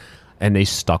money, and they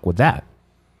stuck with that.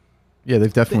 Yeah,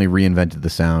 they've definitely reinvented the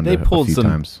sound They pulled a few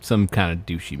times. some kind of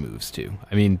douchey moves too.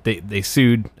 I mean, they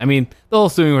sued. I mean, the whole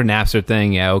suing or Napster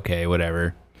thing, yeah, okay,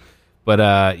 whatever. But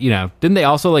didn't they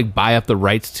also like buy up the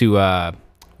rights to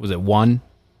was it One?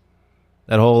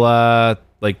 That whole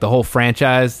like the whole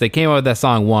franchise. They came out with that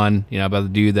song One, about the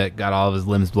dude that got all of his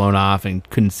limbs blown off and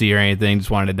couldn't see or anything, just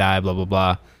wanted to die, blah blah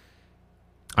blah.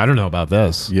 I don't know about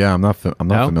this. Yeah, I'm not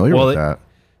familiar with that.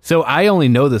 So I only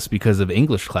know this because of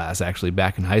English class, actually,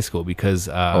 back in high school. Because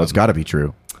it's got to be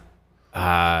true.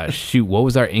 Shoot, what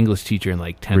was our English teacher in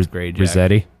like 10th grade? Jack?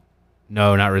 Rossetti?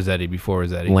 No, not Rossetti. Before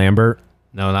Rossetti, Lambert?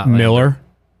 No, not Miller.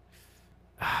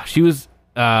 Lambert. She was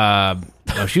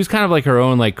she was kind of like her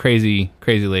own like crazy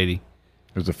lady.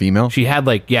 It was a female. She had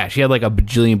like a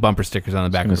bajillion bumper stickers on the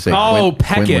back of her.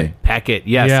 Peckett. Peckett,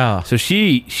 yes. Yeah. So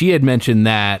she had mentioned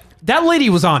that. That lady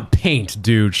was on paint,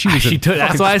 dude. She was.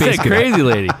 That's why I said crazy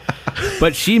lady.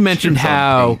 But she mentioned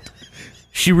how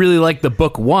she really liked the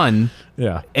book One.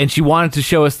 Yeah. And she wanted to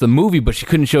show us the movie, but she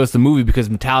couldn't show us the movie because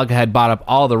Metallica had bought up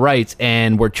all the rights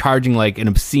and were charging like an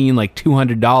obscene like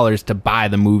 $200 to buy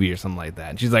the movie or something like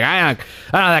that. And she's like, I don't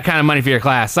have that kind of money for your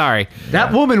class. Sorry.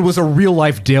 That woman was a real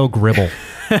life Dale Gribble.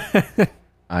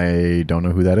 I don't know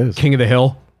who that is. King of the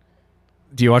Hill.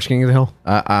 Do you watch King of the Hill?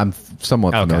 I'm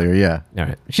somewhat familiar, yeah. All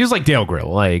right. She was like Dale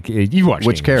Gribble. Like, you watch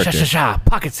Which King of the character?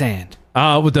 Pocket sand.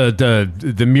 With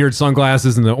the mirrored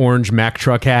sunglasses and the orange Mack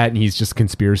truck hat, and he's just a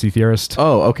conspiracy theorist.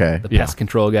 Oh, okay. The pest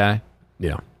control guy.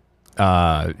 Yeah.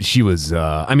 She was,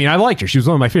 I mean, I liked her. She was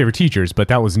one of my favorite teachers, but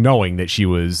that was knowing that she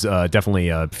was definitely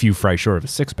a few fries short of a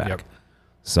six-pack. Yep.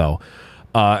 So,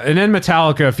 and then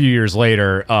Metallica a few years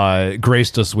later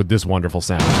graced us with this wonderful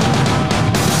sound.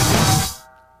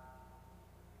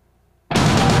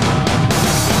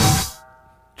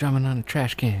 Drumming on a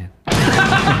trash can.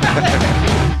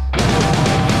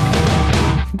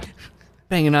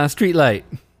 Banging on a street light.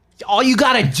 All you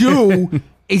gotta do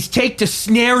is take the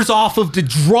snares off of the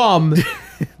drum,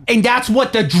 and that's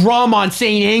what the drum on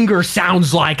Saint Anger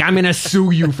sounds like. I'm gonna sue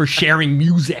you for sharing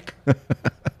music.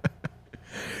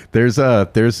 There's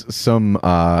some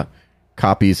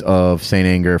copies of Saint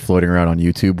Anger floating around on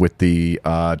YouTube with the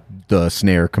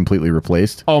snare completely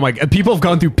replaced. Oh my god! People have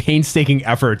gone through painstaking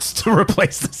efforts to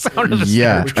replace the sound of the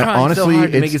Yeah, snare. honestly,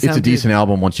 it's a decent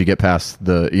album once you get past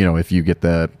the if you get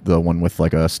the one with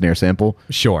like a snare sample.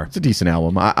 Sure, it's a decent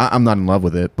album. I'm not in love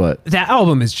with it, but that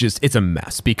album is it's a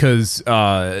mess because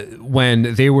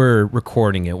when they were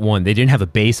recording it, they didn't have a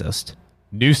bassist.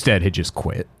 Newsted had just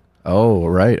quit. Oh,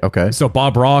 right. Okay. So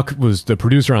Bob Rock was the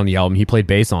producer on the album. He played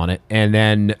bass on it. And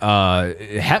then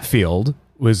Hetfield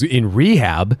was in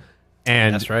rehab.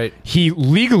 And that's right. He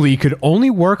legally could only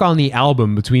work on the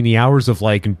album between the hours of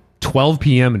like 12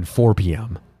 p.m. and 4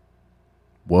 p.m.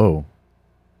 Whoa.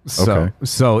 So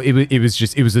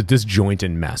it was a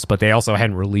disjointed mess. But they also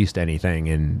hadn't released anything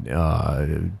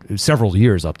in several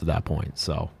years up to that point.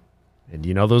 So, and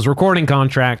those recording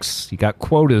contracts, you got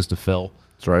quotas to fill.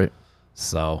 That's right.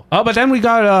 So, but then we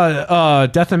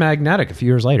got Death and Magnetic a few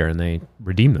years later, and they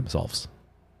redeemed themselves.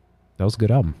 That was a good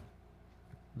album.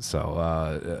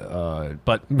 So,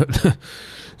 but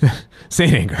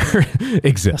Saint Anger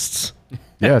exists.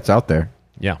 Yeah, it's out there.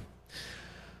 Yeah.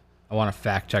 I want to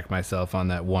fact check myself on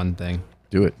that one thing.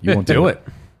 Do it. You won't do it.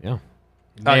 Yeah.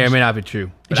 It may or may not be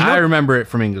true, but I remember it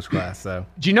from English class. So,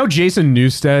 do you know Jason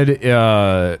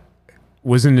Newsted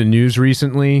was in the news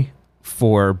recently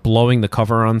for blowing the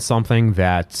cover on something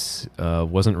that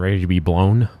wasn't ready to be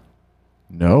blown?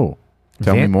 No.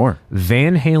 Tell me more.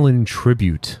 Van Halen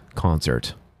tribute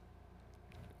concert.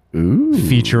 Ooh.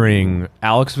 Featuring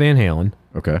Alex Van Halen.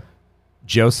 Okay.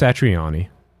 Joe Satriani.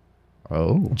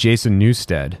 Oh. Jason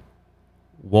Newsted.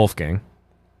 Wolfgang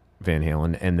Van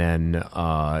Halen. And then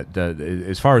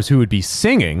as far as who would be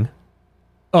singing,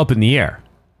 up in the air.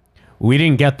 We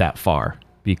didn't get that far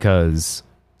because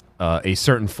a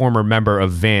certain former member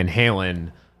of Van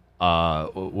Halen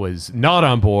was not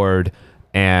on board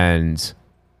and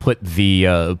pumped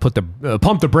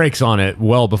the brakes on it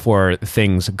well before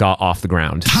things got off the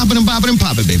ground. Hoppin' and boppin' and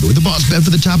poppin', baby, with the boss bed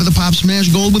for the top of the pop, smash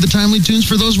gold with the timely tunes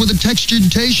for those with a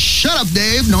textured taste. Shut up,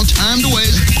 Dave. No time to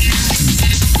waste.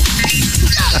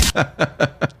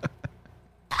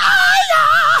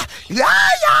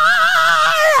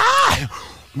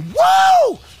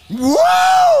 Whoa!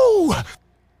 Whoa!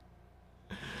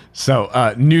 So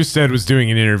Newsted was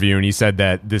doing an interview, and he said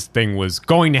that this thing was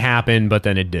going to happen, but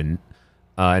then it didn't.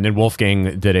 And then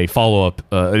Wolfgang did a follow-up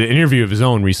an interview of his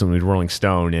own recently with Rolling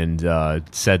Stone, and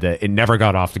said that it never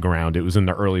got off the ground. It was in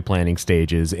the early planning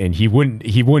stages, and he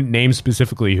wouldn't name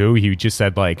specifically who. He just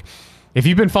said, like, if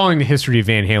you've been following the history of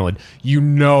Van Halen, you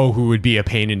know who would be a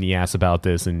pain in the ass about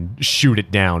this and shoot it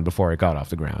down before it got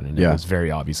off the ground. And it was very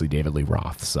obviously David Lee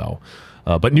Roth. So,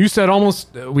 but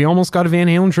Newsted we almost got a Van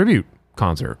Halen tribute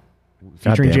concert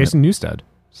featuring Jason Newsted.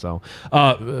 So,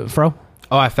 Fro?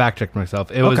 Oh, I fact checked myself.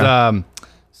 It was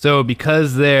so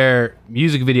because their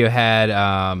music video had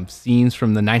scenes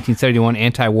from the 1971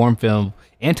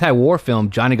 anti-war film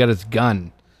Johnny Got His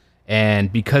Gun,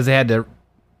 and because they had to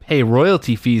pay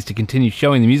royalty fees to continue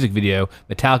showing the music video,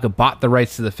 Metallica bought the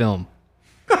rights to the film.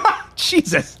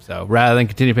 Jesus! So rather than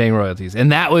continue paying royalties,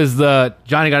 and that was the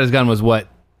Johnny Got His Gun was what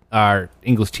our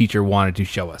English teacher wanted to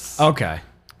show us. Okay.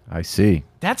 I see.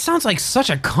 That sounds like such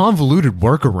a convoluted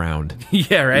workaround.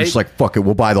 Yeah, right? Just like, fuck it,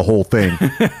 we'll buy the whole thing.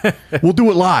 We'll do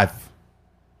it live.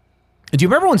 Do you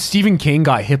remember when Stephen King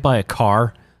got hit by a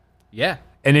car? Yeah.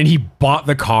 And then he bought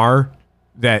the car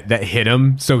that hit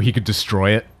him so he could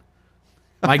destroy it?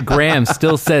 Mike Graham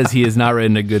still says he has not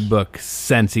written a good book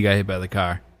since he got hit by the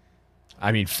car.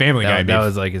 I mean, Family Guy. That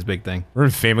was like his big thing.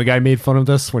 Remember Family Guy made fun of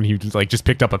this when he just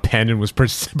picked up a pen and was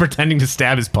pretending to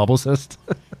stab his publicist?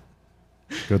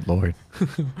 Good Lord.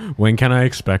 When can I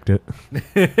expect it?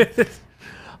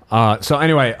 So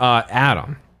anyway,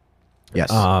 Adam. Yes.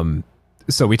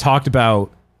 So we talked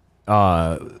about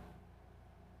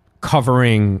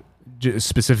covering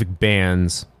specific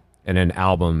bands and then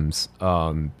albums,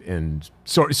 and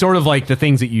sort of like the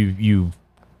things that you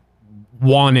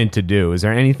wanted to do. Is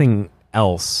there anything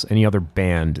else, any other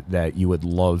band that you would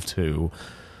love to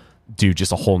do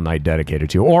just a whole night dedicated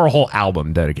to, or a whole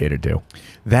album dedicated to?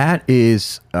 That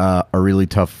is a really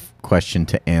tough question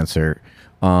to answer.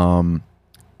 When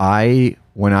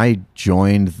I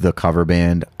joined the cover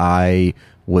band, I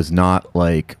was not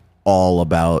like all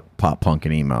about pop punk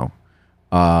and emo.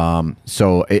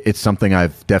 So it's something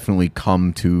I've definitely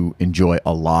come to enjoy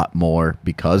a lot more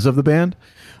because of the band.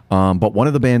 But one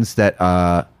of the bands that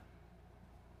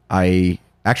I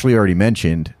actually already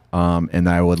mentioned, and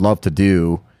I would love to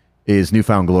do, is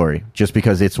Newfound Glory, just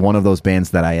because it's one of those bands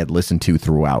that I had listened to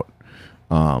throughout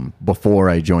before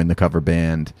I joined the cover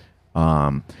band.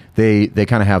 They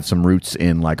kind of have some roots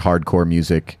in like hardcore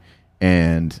music,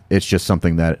 and it's just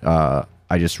something that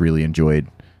I just really enjoyed.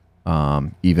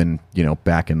 Even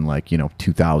back in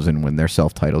 2000 when their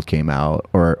self-titled came out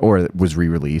or it was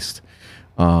re-released.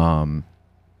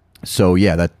 So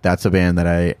yeah, that's a band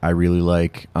that I really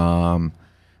like.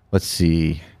 Let's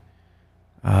see.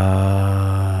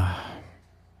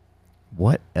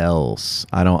 What else?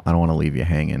 I don't want to leave you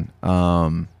hanging.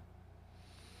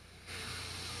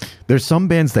 There's some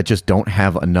bands that just don't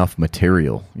have enough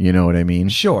material. You know what I mean?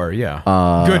 Sure, yeah.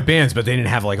 Good bands, but they didn't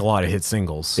have like a lot of hit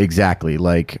singles. Exactly.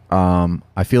 Like,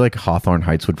 I feel like Hawthorne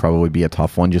Heights would probably be a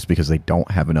tough one just because they don't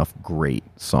have enough great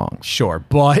songs. Sure,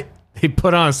 but they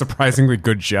put on a surprisingly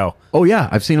good show. Oh yeah,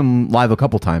 I've seen them live a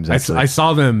couple times. Actually, I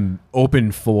saw them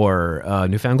open for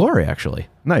Newfound Glory. Actually,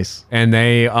 nice. And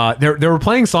they were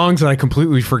playing songs that I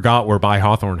completely forgot were by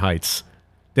Hawthorne Heights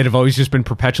that have always just been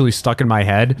perpetually stuck in my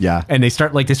head. Yeah. And they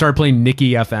started playing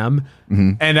Nicky FM,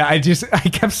 and I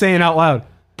kept saying out loud,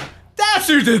 "That's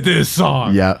who did this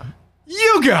song." Yeah.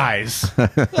 You guys.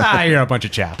 You're a bunch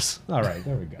of chaps. All right,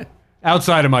 there we go.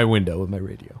 Outside of my window with my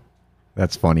radio.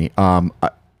 That's funny.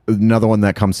 Another one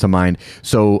that comes to mind.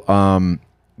 So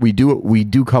we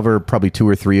do cover probably 2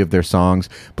 or 3 of their songs,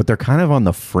 but they're kind of on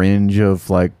the fringe of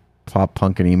like pop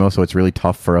punk and emo, so it's really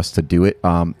tough for us to do it.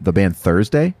 The band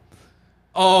Thursday.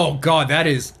 Oh God,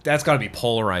 that's got to be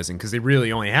polarizing because they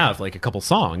really only have like a couple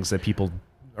songs that people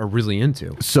are really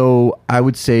into. So I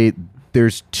would say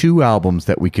there's 2 albums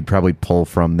that we could probably pull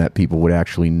from that people would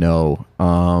actually know.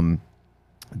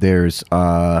 There's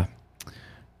War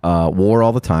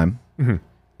All the Time. Mm-hmm.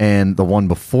 And the one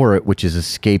before it, which is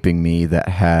escaping me, that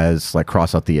has like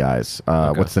Cross Out the Eyes.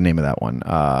 What's the name of that one?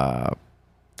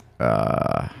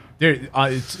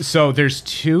 So there's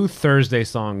 2 Thursday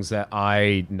songs that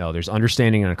I know. There's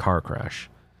Understanding and A Car Crash.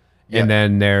 And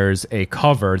then there's a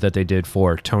cover that they did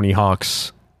for Tony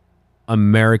Hawk's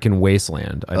American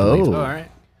Wasteland, I believe. Oh, all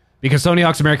right. Because Tony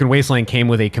Hawk's American Wasteland came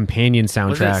with a companion soundtrack.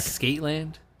 Was that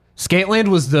Skateland? Skateland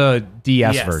was the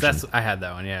DS yes, version. I had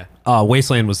that one, yeah.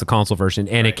 Wasteland was the console version,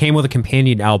 and it came with a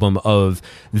companion album of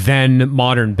then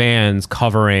modern bands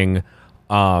covering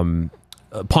punk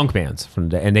bands from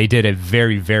the day, and they did a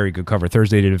very, very good cover.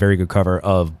 Thursday did a very good cover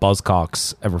of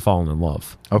Buzzcocks' "Ever Fallen in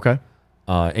Love." Okay.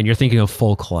 And you're thinking of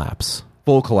Full Collapse.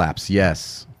 Full Collapse,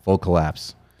 yes. Full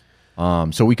Collapse.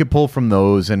 So we could pull from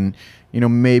those, and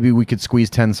maybe we could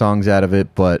squeeze 10 songs out of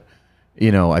it, but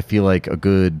I feel like a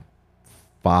good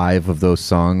 5 of those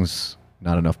songs,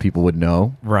 not enough people would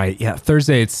know. Right. Yeah.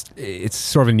 Thursday, it's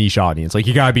sort of a niche audience. Like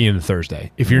you gotta be in the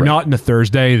Thursday. If you're not in the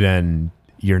Thursday, then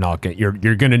you're not gonna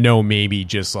you're gonna know maybe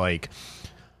just like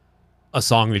a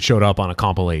song that showed up on a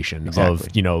compilation of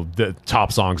the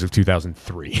top songs of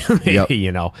 2003. Yep.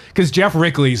 Because Jeff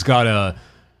Rickley's got a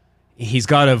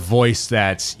voice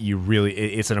that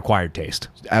it's an acquired taste.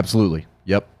 Absolutely.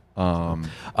 Yep.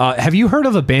 Have you heard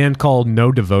of a band called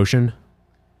No Devotion?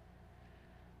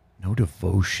 No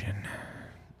Devotion.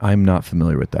 I'm not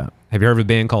familiar with that. Have you heard of a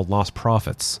band called Lost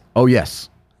Prophets? Oh, yes.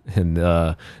 And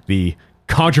the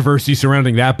controversy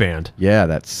surrounding that band. Yeah,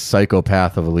 that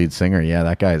psychopath of a lead singer. Yeah,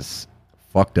 that guy's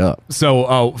fucked up.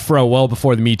 So, well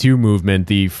before the Me Too movement,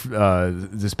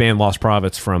 this band Lost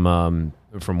Prophets from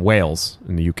Wales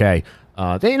in the UK,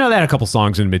 they had a couple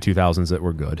songs in the mid 2000s that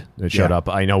were good. That showed up.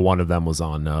 I know one of them was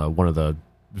on one of the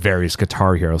various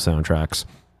Guitar Hero soundtracks.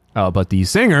 But the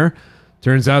singer,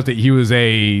 turns out that he was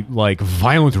a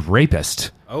violent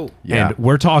rapist. Oh, yeah. And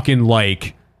we're talking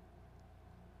like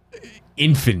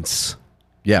infants.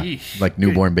 Yeah, Yeesh, like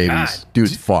newborn babies. God.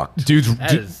 Dude's fucked. Dude's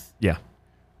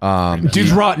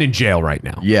rotting in jail right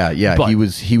now. Yeah. But- he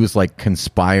was like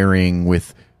conspiring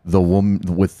with the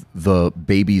woman, with the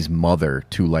baby's mother,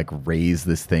 to like raise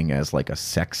this thing as like a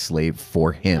sex slave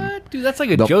for him. What? Dude, that's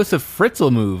like a Joseph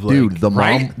Fritzl move. Dude,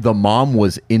 the mom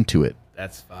was into it.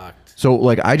 That's fucked. So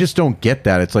like, I just don't get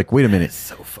that. It's like, wait a minute. That's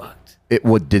so fucked.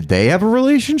 Did they have a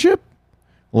relationship?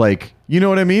 Like, you know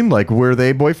what I mean? Like, were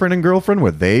they boyfriend and girlfriend?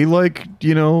 Were they like,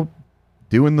 doing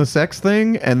the sex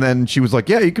thing? And then she was like,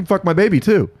 yeah, you can fuck my baby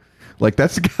too. Like,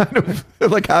 that's kind of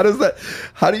like, how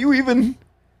do you even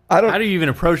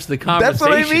approach the conversation? That's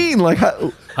what I mean. Like,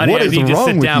 Honey, what I is need to wrong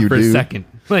sit with down you, for dude? a second.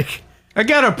 Like, I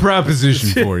got a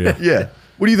proposition for you. Yeah.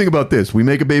 What do you think about this? We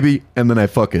make a baby and then I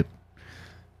fuck it.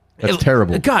 That's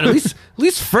terrible. God, at least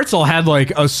Fritzl had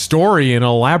like a story and an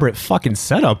elaborate fucking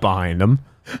setup behind him.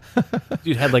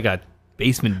 dude had like a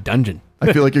basement dungeon.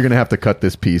 I feel like you're gonna have to cut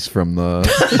this piece from the.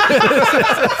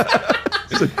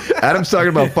 Adam's talking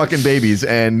about fucking babies,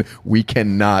 and we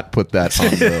cannot put that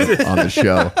on the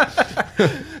show.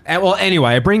 And, well,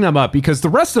 anyway, I bring them up because the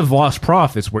rest of Lost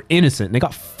Prophets were innocent and they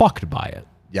got fucked by it.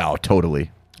 Yeah,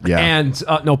 totally. Yeah. And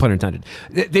no pun intended.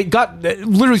 They got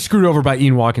literally screwed over by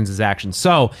Ian Watkins' actions.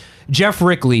 So Jeff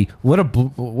Rickley, what a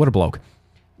bloke.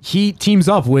 He teams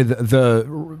up with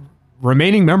the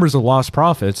remaining members of Lost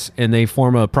Prophets, and they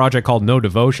form a project called No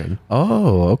Devotion.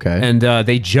 Oh, okay. And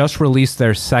they just released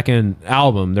their second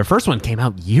album. Their first one came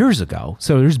out years ago.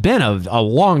 So there's been a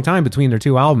long time between their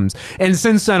two albums. And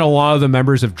since then, a lot of the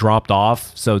members have dropped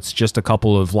off. So it's just a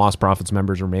couple of Lost Prophets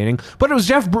members remaining. But it was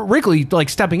Jeff Rickley like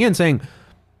stepping in saying,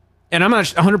 and I'm not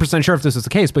 100% sure if this is the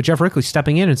case, but Jeff Rickley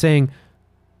stepping in and saying,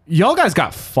 y'all guys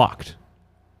got fucked.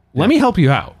 Let me help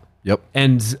you out. Yep.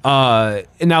 And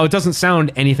now it doesn't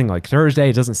sound anything like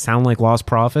Thursday. It doesn't sound like Lost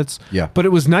Prophets. Yeah. But it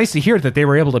was nice to hear that they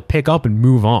were able to pick up and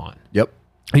move on. Yep.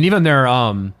 And even their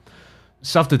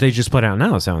stuff that they just put out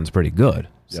now sounds pretty good.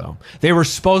 So they were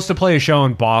supposed to play a show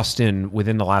in Boston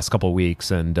within the last couple of weeks,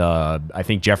 and I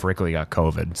think Jeff Rickley got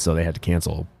COVID, so they had to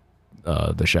cancel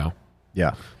the show.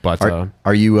 Yeah. But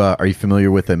are you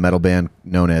familiar with a metal band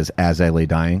known as I Lay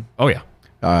Dying? Oh yeah.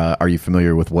 Are you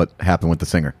familiar with what happened with the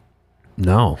singer?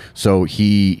 No. So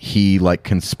he like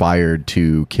conspired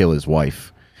to kill his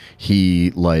wife.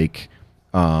 He like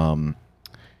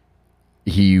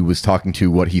he was talking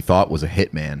to what he thought was a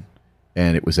hitman,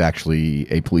 and it was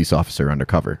actually a police officer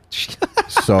undercover.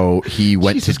 So he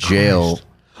went Jesus to jail.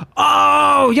 Christ.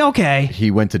 Oh, yeah, okay. He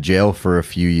went to jail for a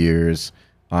few years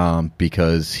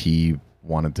because he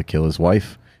wanted to kill his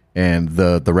wife, and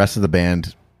the rest of the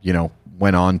band,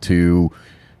 went on to.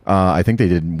 I think they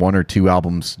did 1 or 2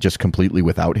 albums just completely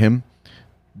without him.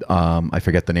 I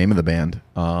forget the name of the band,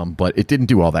 but it didn't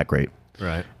do all that great.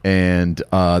 Right. And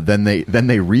then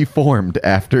they reformed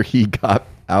after he got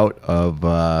out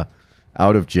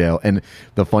of jail. And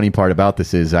the funny part about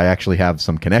this is I actually have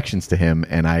some connections to him,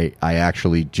 and I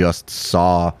actually just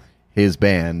saw his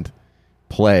band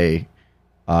play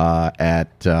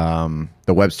at the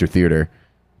Webster Theater.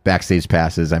 Backstage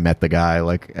passes. I met the guy,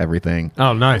 like everything.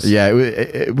 Oh, nice. Yeah,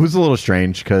 it was a little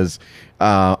strange because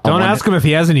don't ask him if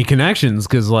he has any connections,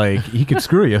 because like he could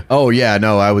screw you. Oh yeah,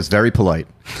 no, I was very polite.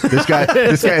 This guy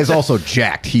is also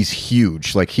jacked. He's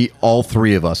huge. Like all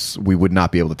 3 of us, we would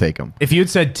not be able to take him. If you had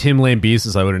said Tim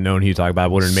Lambesis, I would have known who you talked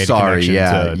about. Would have made a connection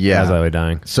to As I Lay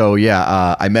Dying. So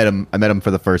yeah, I met him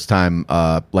for the first time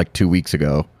like 2 weeks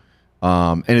ago,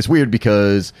 and it's weird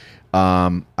because.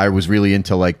 I was really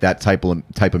into like that type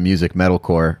of music,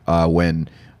 metalcore, when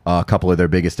a couple of their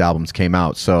biggest albums came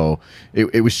out. So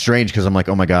it was strange because I'm like,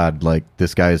 oh my god, like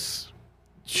this guy's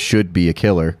should be a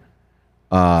killer.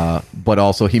 But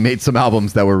also he made some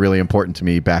albums that were really important to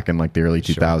me back in like the early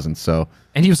 2000s. So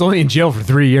and he was only in jail for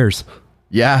 3 years.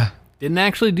 Yeah, didn't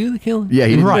actually do the killing. Yeah,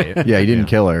 he didn't, right. Yeah, he didn't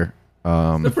kill her.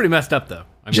 They're pretty messed up though.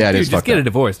 I mean, yeah, dude, just get a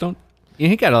divorce. Don't.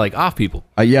 You gotta like off people.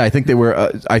 Yeah, I think they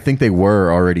were. I think they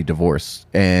were already divorced,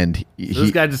 and So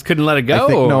this guy just couldn't let it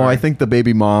go. I think the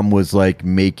baby mom was like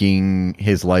making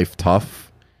his life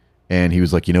tough, and he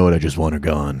was like, you know what, I just want her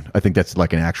gone. I think that's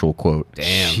like an actual quote.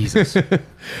 Damn. Jesus.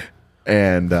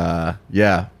 And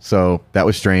yeah, so that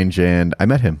was strange, and I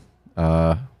met him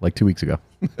like 2 weeks ago.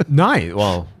 Nice.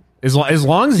 Well, as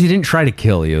long as he didn't try to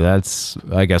kill you, that's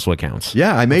I guess what counts.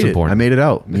 Yeah, I made it. I made it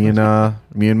out. Me and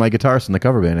my guitarist in the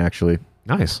cover band actually.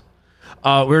 Nice.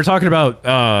 We were talking about,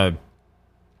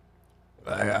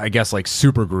 I guess, like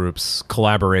super groups,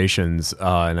 collaborations,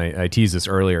 and I teased this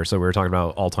earlier. So we were talking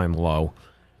about All Time Low,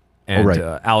 and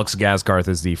Alex Gaskarth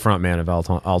is the frontman of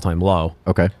All Time Low.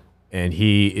 Okay, and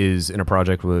he is in a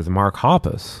project with Mark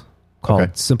Hoppus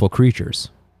called Simple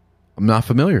Creatures. I'm not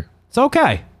familiar. It's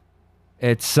okay.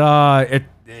 It's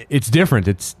it's different.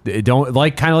 It don't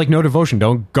like kind of like No Devotion.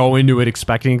 Don't go into it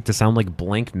expecting it to sound like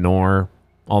Blink nor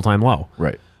All Time Low.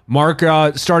 Right. Mark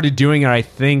started doing it. I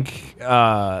think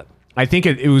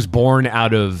it was born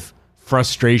out of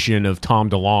frustration of Tom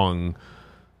DeLonge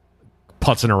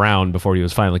putzing around before he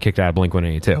was finally kicked out of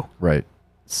Blink-182. Right.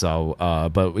 So,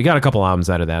 but we got a couple albums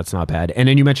out of that. It's not bad. And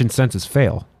then you mentioned Census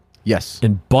Fail. Yes.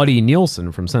 And Buddy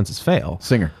Nielsen from Census Fail.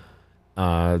 Singer.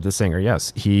 The singer,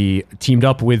 yes. He teamed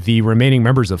up with the remaining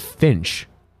members of Finch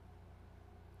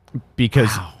because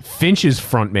Finch's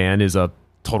frontman is a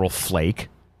total flake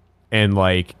and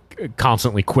like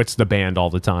constantly quits the band all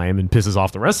the time and pisses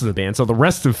off the rest of the band. So the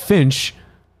rest of Finch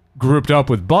grouped up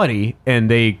with Buddy and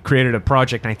they created a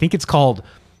project. And I think it's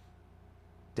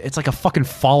like a fucking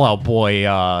Fall Out Boy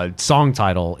song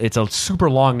title. It's a super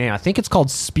long name. I think it's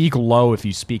called Speak Low If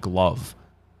You Speak Love.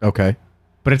 Okay.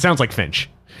 But it sounds like Finch.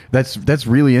 That's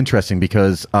really interesting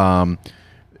because you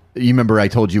remember I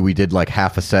told you we did like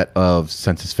half a set of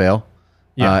Census Fail,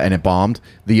 and it bombed.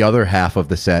 The other half of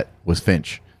the set was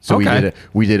Finch. So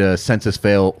we did a Census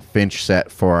Fail Finch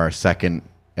set for our second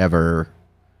ever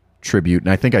tribute,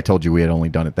 and I think I told you we had only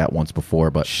done it that once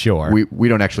before, but sure, we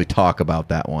don't actually talk about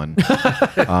that one.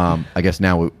 I guess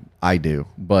now I do,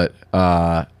 but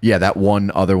yeah, that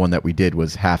one other one that we did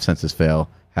was half Census Fail,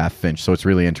 half Finch. So it's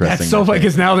really interesting. That's so funny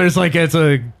because now there's like it's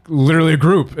literally a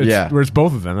group. Where it's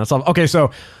both of them. That's all. Okay,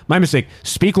 so my mistake.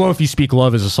 Speak Low If You Speak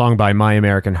Love is a song by My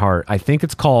American Heart. I think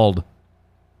it's called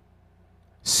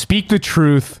Speak the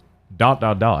Truth ...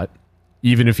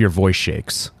 Even if your voice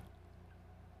shakes.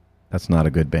 That's not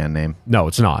a good band name. No,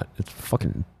 it's not. It's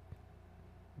fucking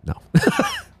no.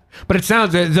 But it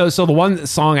sounds so. The one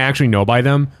song I actually know by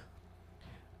them,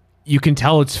 you can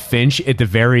tell it's Finch at the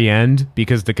very end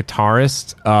because the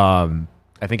guitarist,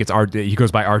 I think it's he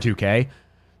goes by R2K,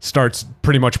 starts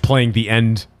pretty much playing the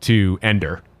end to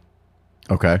Ender.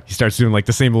 Okay. He starts doing like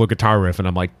the same little guitar riff, and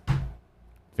I'm like,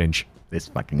 Finch. This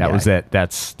fucking that guy. was it.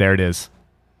 There it is.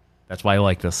 That's why I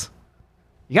like this.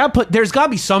 You gotta there's gotta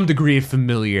be some degree of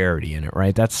familiarity in it,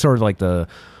 right? That's sort of like the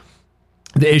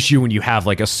issue when you have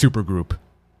like a super group.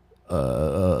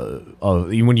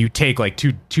 When you take like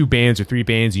two bands or three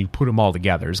bands and you put them all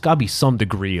together, there's gotta be some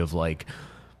degree of like,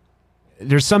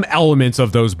 there's some elements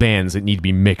of those bands that need to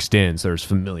be mixed in so there's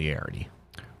familiarity.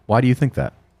 Why do you think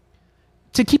that?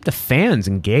 To keep the fans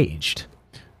engaged.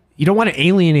 You don't want to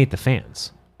alienate the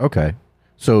fans. Okay.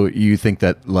 So you think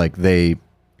that like they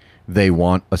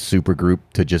want a super group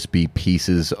to just be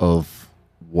pieces of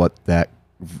what that,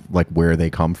 like where they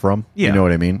come from? Yeah. You know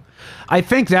what I mean? I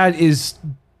think that is,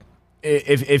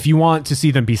 if you want to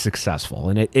see them be successful,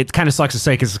 and it kind of sucks to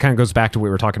say because it kind of goes back to what we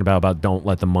were talking about don't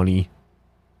let the money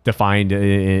dictate.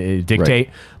 Right.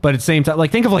 But at the same time,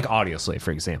 like think of like Audioslave,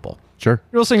 for example. Sure.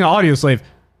 You're listening to Audioslave.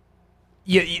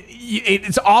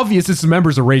 It's obvious it's the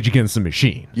members of Rage Against the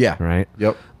Machine. Yeah. Right?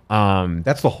 Yep.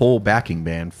 That's the whole backing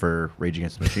band for Rage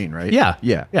Against the Machine, right? Yeah.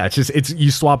 Yeah. It's just you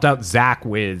swapped out Zach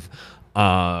with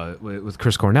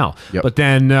Chris Cornell. Yep. But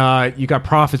then you got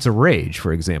Prophets of Rage,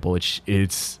 for example, which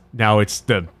it's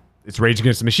Rage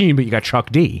Against the Machine, but you got Chuck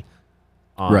D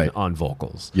on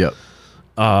vocals. Yep.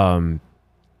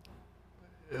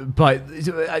 But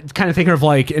kind of thinking of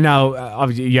like, now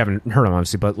obviously you haven't heard them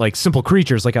obviously, but like Simple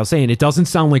Creatures, like I was saying, it doesn't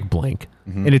sound like Blink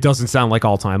and it doesn't sound like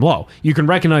All Time Low. You can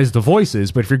recognize the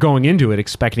voices, but if you're going into it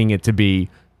expecting it to be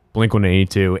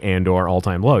Blink-182 and or All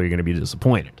Time Low, you're going to be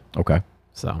disappointed. Okay.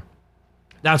 So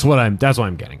that's what I'm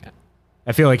getting at.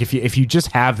 I feel like if you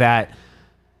just have that,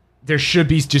 there should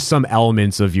be just some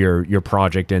elements of your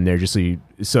project in there, just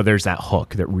so there's that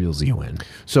hook that reels you in.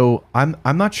 So I'm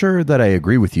not sure that I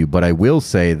agree with you, but I will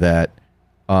say that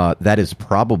that is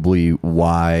probably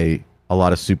why a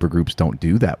lot of supergroups don't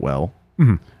do that well.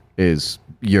 Mm-hmm. Is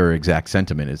your exact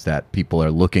sentiment is that people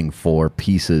are looking for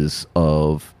pieces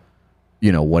of,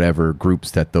 whatever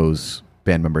groups that those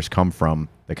band members come from.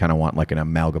 They kind of want like an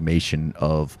amalgamation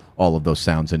of all of those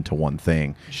sounds into one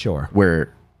thing. Sure.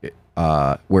 Where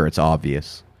it's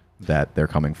obvious that they're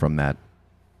coming from that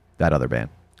other band.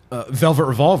 Velvet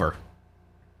Revolver.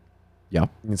 Yeah.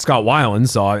 And Scott Weiland,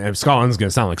 so Scott Weiland's going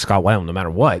to sound like Scott Weiland no matter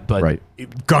what, but right.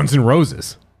 Guns N'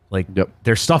 Roses. Like, yep.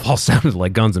 Their stuff all sounded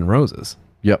like Guns N' Roses.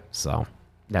 Yep. So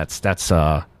that's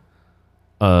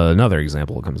another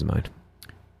example that comes to mind.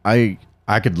 I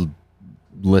could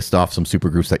list off some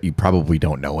supergroups that you probably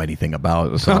don't know anything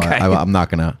about. So Okay. I'm not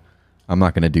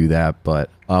gonna do that. But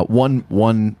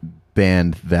one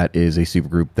band that is a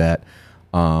supergroup that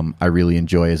I really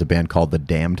enjoy is a band called The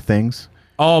Damned Things.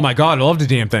 Oh my God, I love The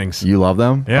Damned Things. You love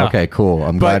them? Yeah. Okay, cool.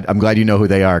 I'm glad you know who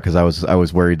they are because I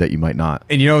was worried that you might not.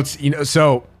 And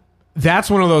so that's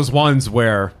one of those ones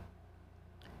where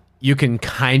you can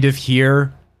kind of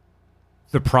hear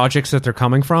the projects that they're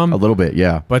coming from A little bit,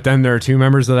 yeah. But then there are two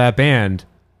members of that band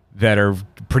that are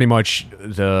pretty much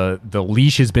the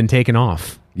leash has been taken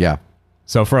off. Yeah.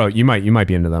 So Fro, you might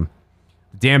be into them.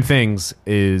 Damn Things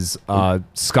is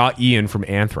Scott Ian from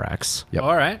Anthrax. Yep.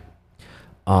 All right.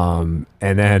 And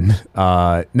then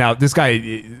now this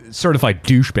guy certified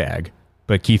douchebag,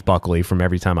 but Keith Buckley from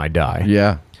Every Time I Die.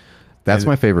 Yeah. That's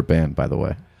my favorite band, by the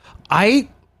way. I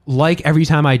like Every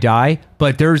Time I Die,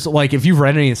 but there's like, if you've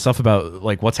read any stuff about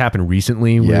like what's happened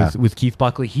recently with Keith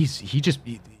Buckley,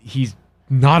 he's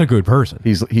not a good person.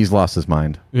 He's lost his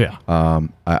mind. Yeah.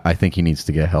 I think he needs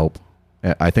to get help.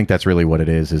 I think that's really what it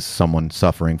is someone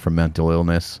suffering from mental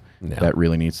illness that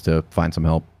really needs to find some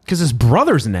help. Because his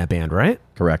brother's in that band, right?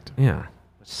 Correct. Yeah.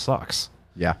 It sucks.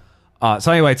 Yeah.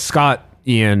 So anyway, it's Scott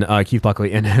Ian, Keith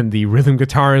Buckley, and then the rhythm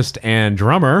guitarist and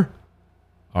drummer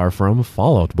are from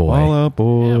Fall Out Boy. Fall Out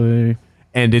Boy. Yep.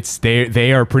 And it's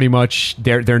they are pretty much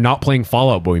they're not playing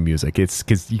Fall Out Boy music. It's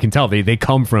because you can tell they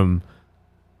come from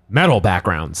metal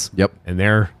backgrounds. Yep. And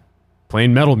they're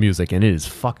playing metal music, and it is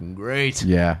fucking great.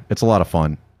 Yeah, it's a lot of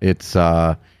fun. It's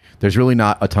there's really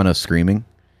not a ton of screaming,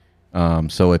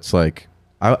 so it's like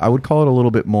I would call it a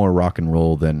little bit more rock and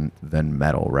roll than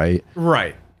metal, right?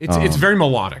 Right. It's very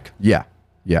melodic. Yeah.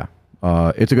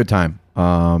 It's a good time.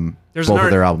 There's both another-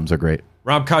 of their albums are great.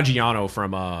 Rob Caggiano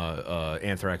from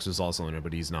Anthrax is also in it,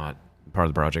 but he's not part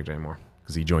of the project anymore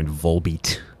because he joined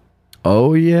Volbeat.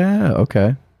 Oh yeah,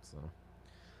 okay.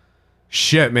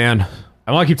 Shit, man.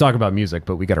 I want to keep talking about music,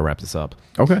 but we got to wrap this up.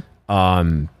 Okay.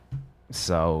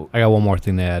 So I got one more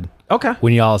thing to add. Okay.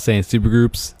 When y'all are saying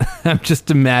supergroups, I'm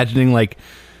just imagining like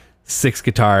 6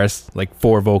 guitarists, like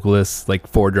 4 vocalists, like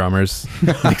 4 drummers,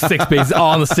 like 6 basses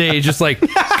all on the stage, just like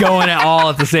going at all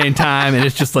at the same time, and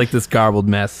it's just like this garbled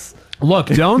mess. Look,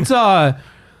 don't. I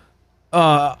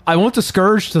won't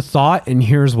discourage the thought, and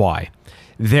here's why.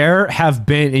 There have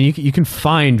been, and you can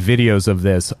find videos of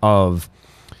this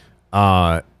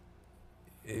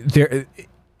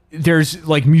there's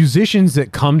like musicians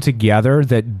that come together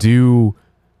that do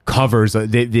covers.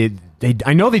 They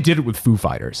I know they did it with Foo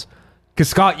Fighters because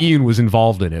Scott Ian was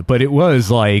involved in it, but it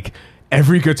was like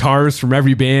every guitarist from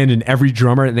every band and every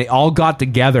drummer, and they all got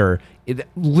together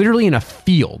literally in a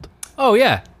field. Oh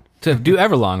yeah, to do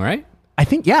Everlong, right? I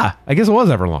think, yeah. I guess it was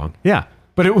Everlong. Yeah.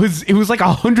 But it was like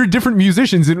 100 different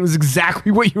musicians, and it was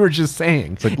exactly what you were just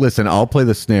saying. It's like, listen, I'll play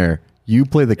the snare, you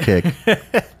play the kick.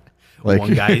 Like,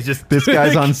 one guy is just this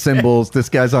guy's on cymbals, this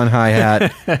guy's on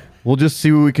hi-hat. We'll just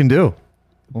see what we can do.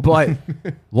 But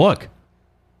look,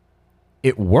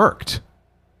 it worked.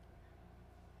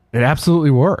 It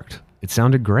absolutely worked. It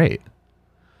sounded great.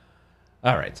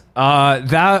 All right.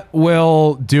 That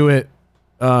will do it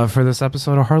for this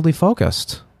episode of Hardly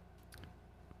Focused.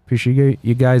 Appreciate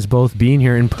you guys both being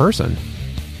here in person.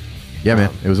 Yeah,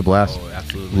 man. It was a blast. Oh,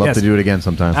 absolutely. Love Yes. to do it again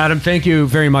sometime. Adam, thank you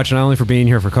very much, not only for being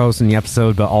here for hosting the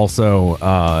episode, but also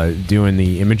doing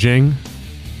the imaging,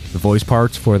 the voice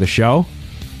parts for the show.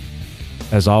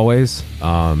 As always,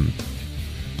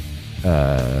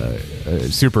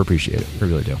 super appreciate it. I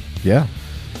really do. Yeah.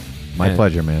 My And-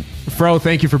 pleasure, man. Fro,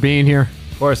 thank you for being here.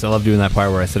 Of course, I love doing that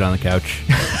part where I sit on the couch.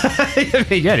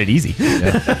 You got it easy.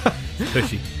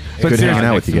 Cushy. But Good hanging seriously,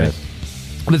 out with you guys.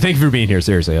 But thank you for being here.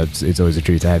 Seriously, it's always a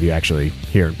treat to have you actually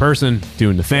here in person,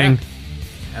 doing the thing.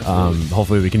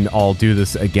 Hopefully, we can all do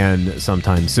this again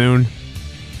sometime soon.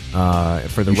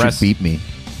 For the You rest, should beep me.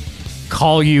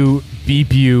 call you,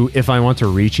 beep you if I want to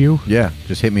reach you. Yeah,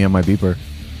 just hit me on my beeper.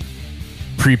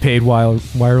 Prepaid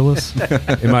wireless,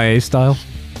 MIA style.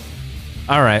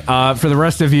 All right. For the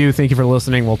rest of you, thank you for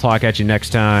listening. We'll talk at you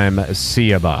next time. See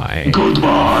ya. Bye.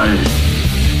 Goodbye.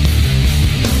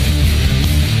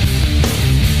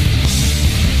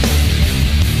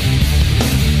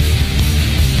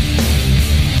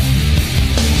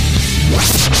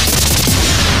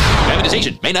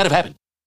 Privatization may not have happened.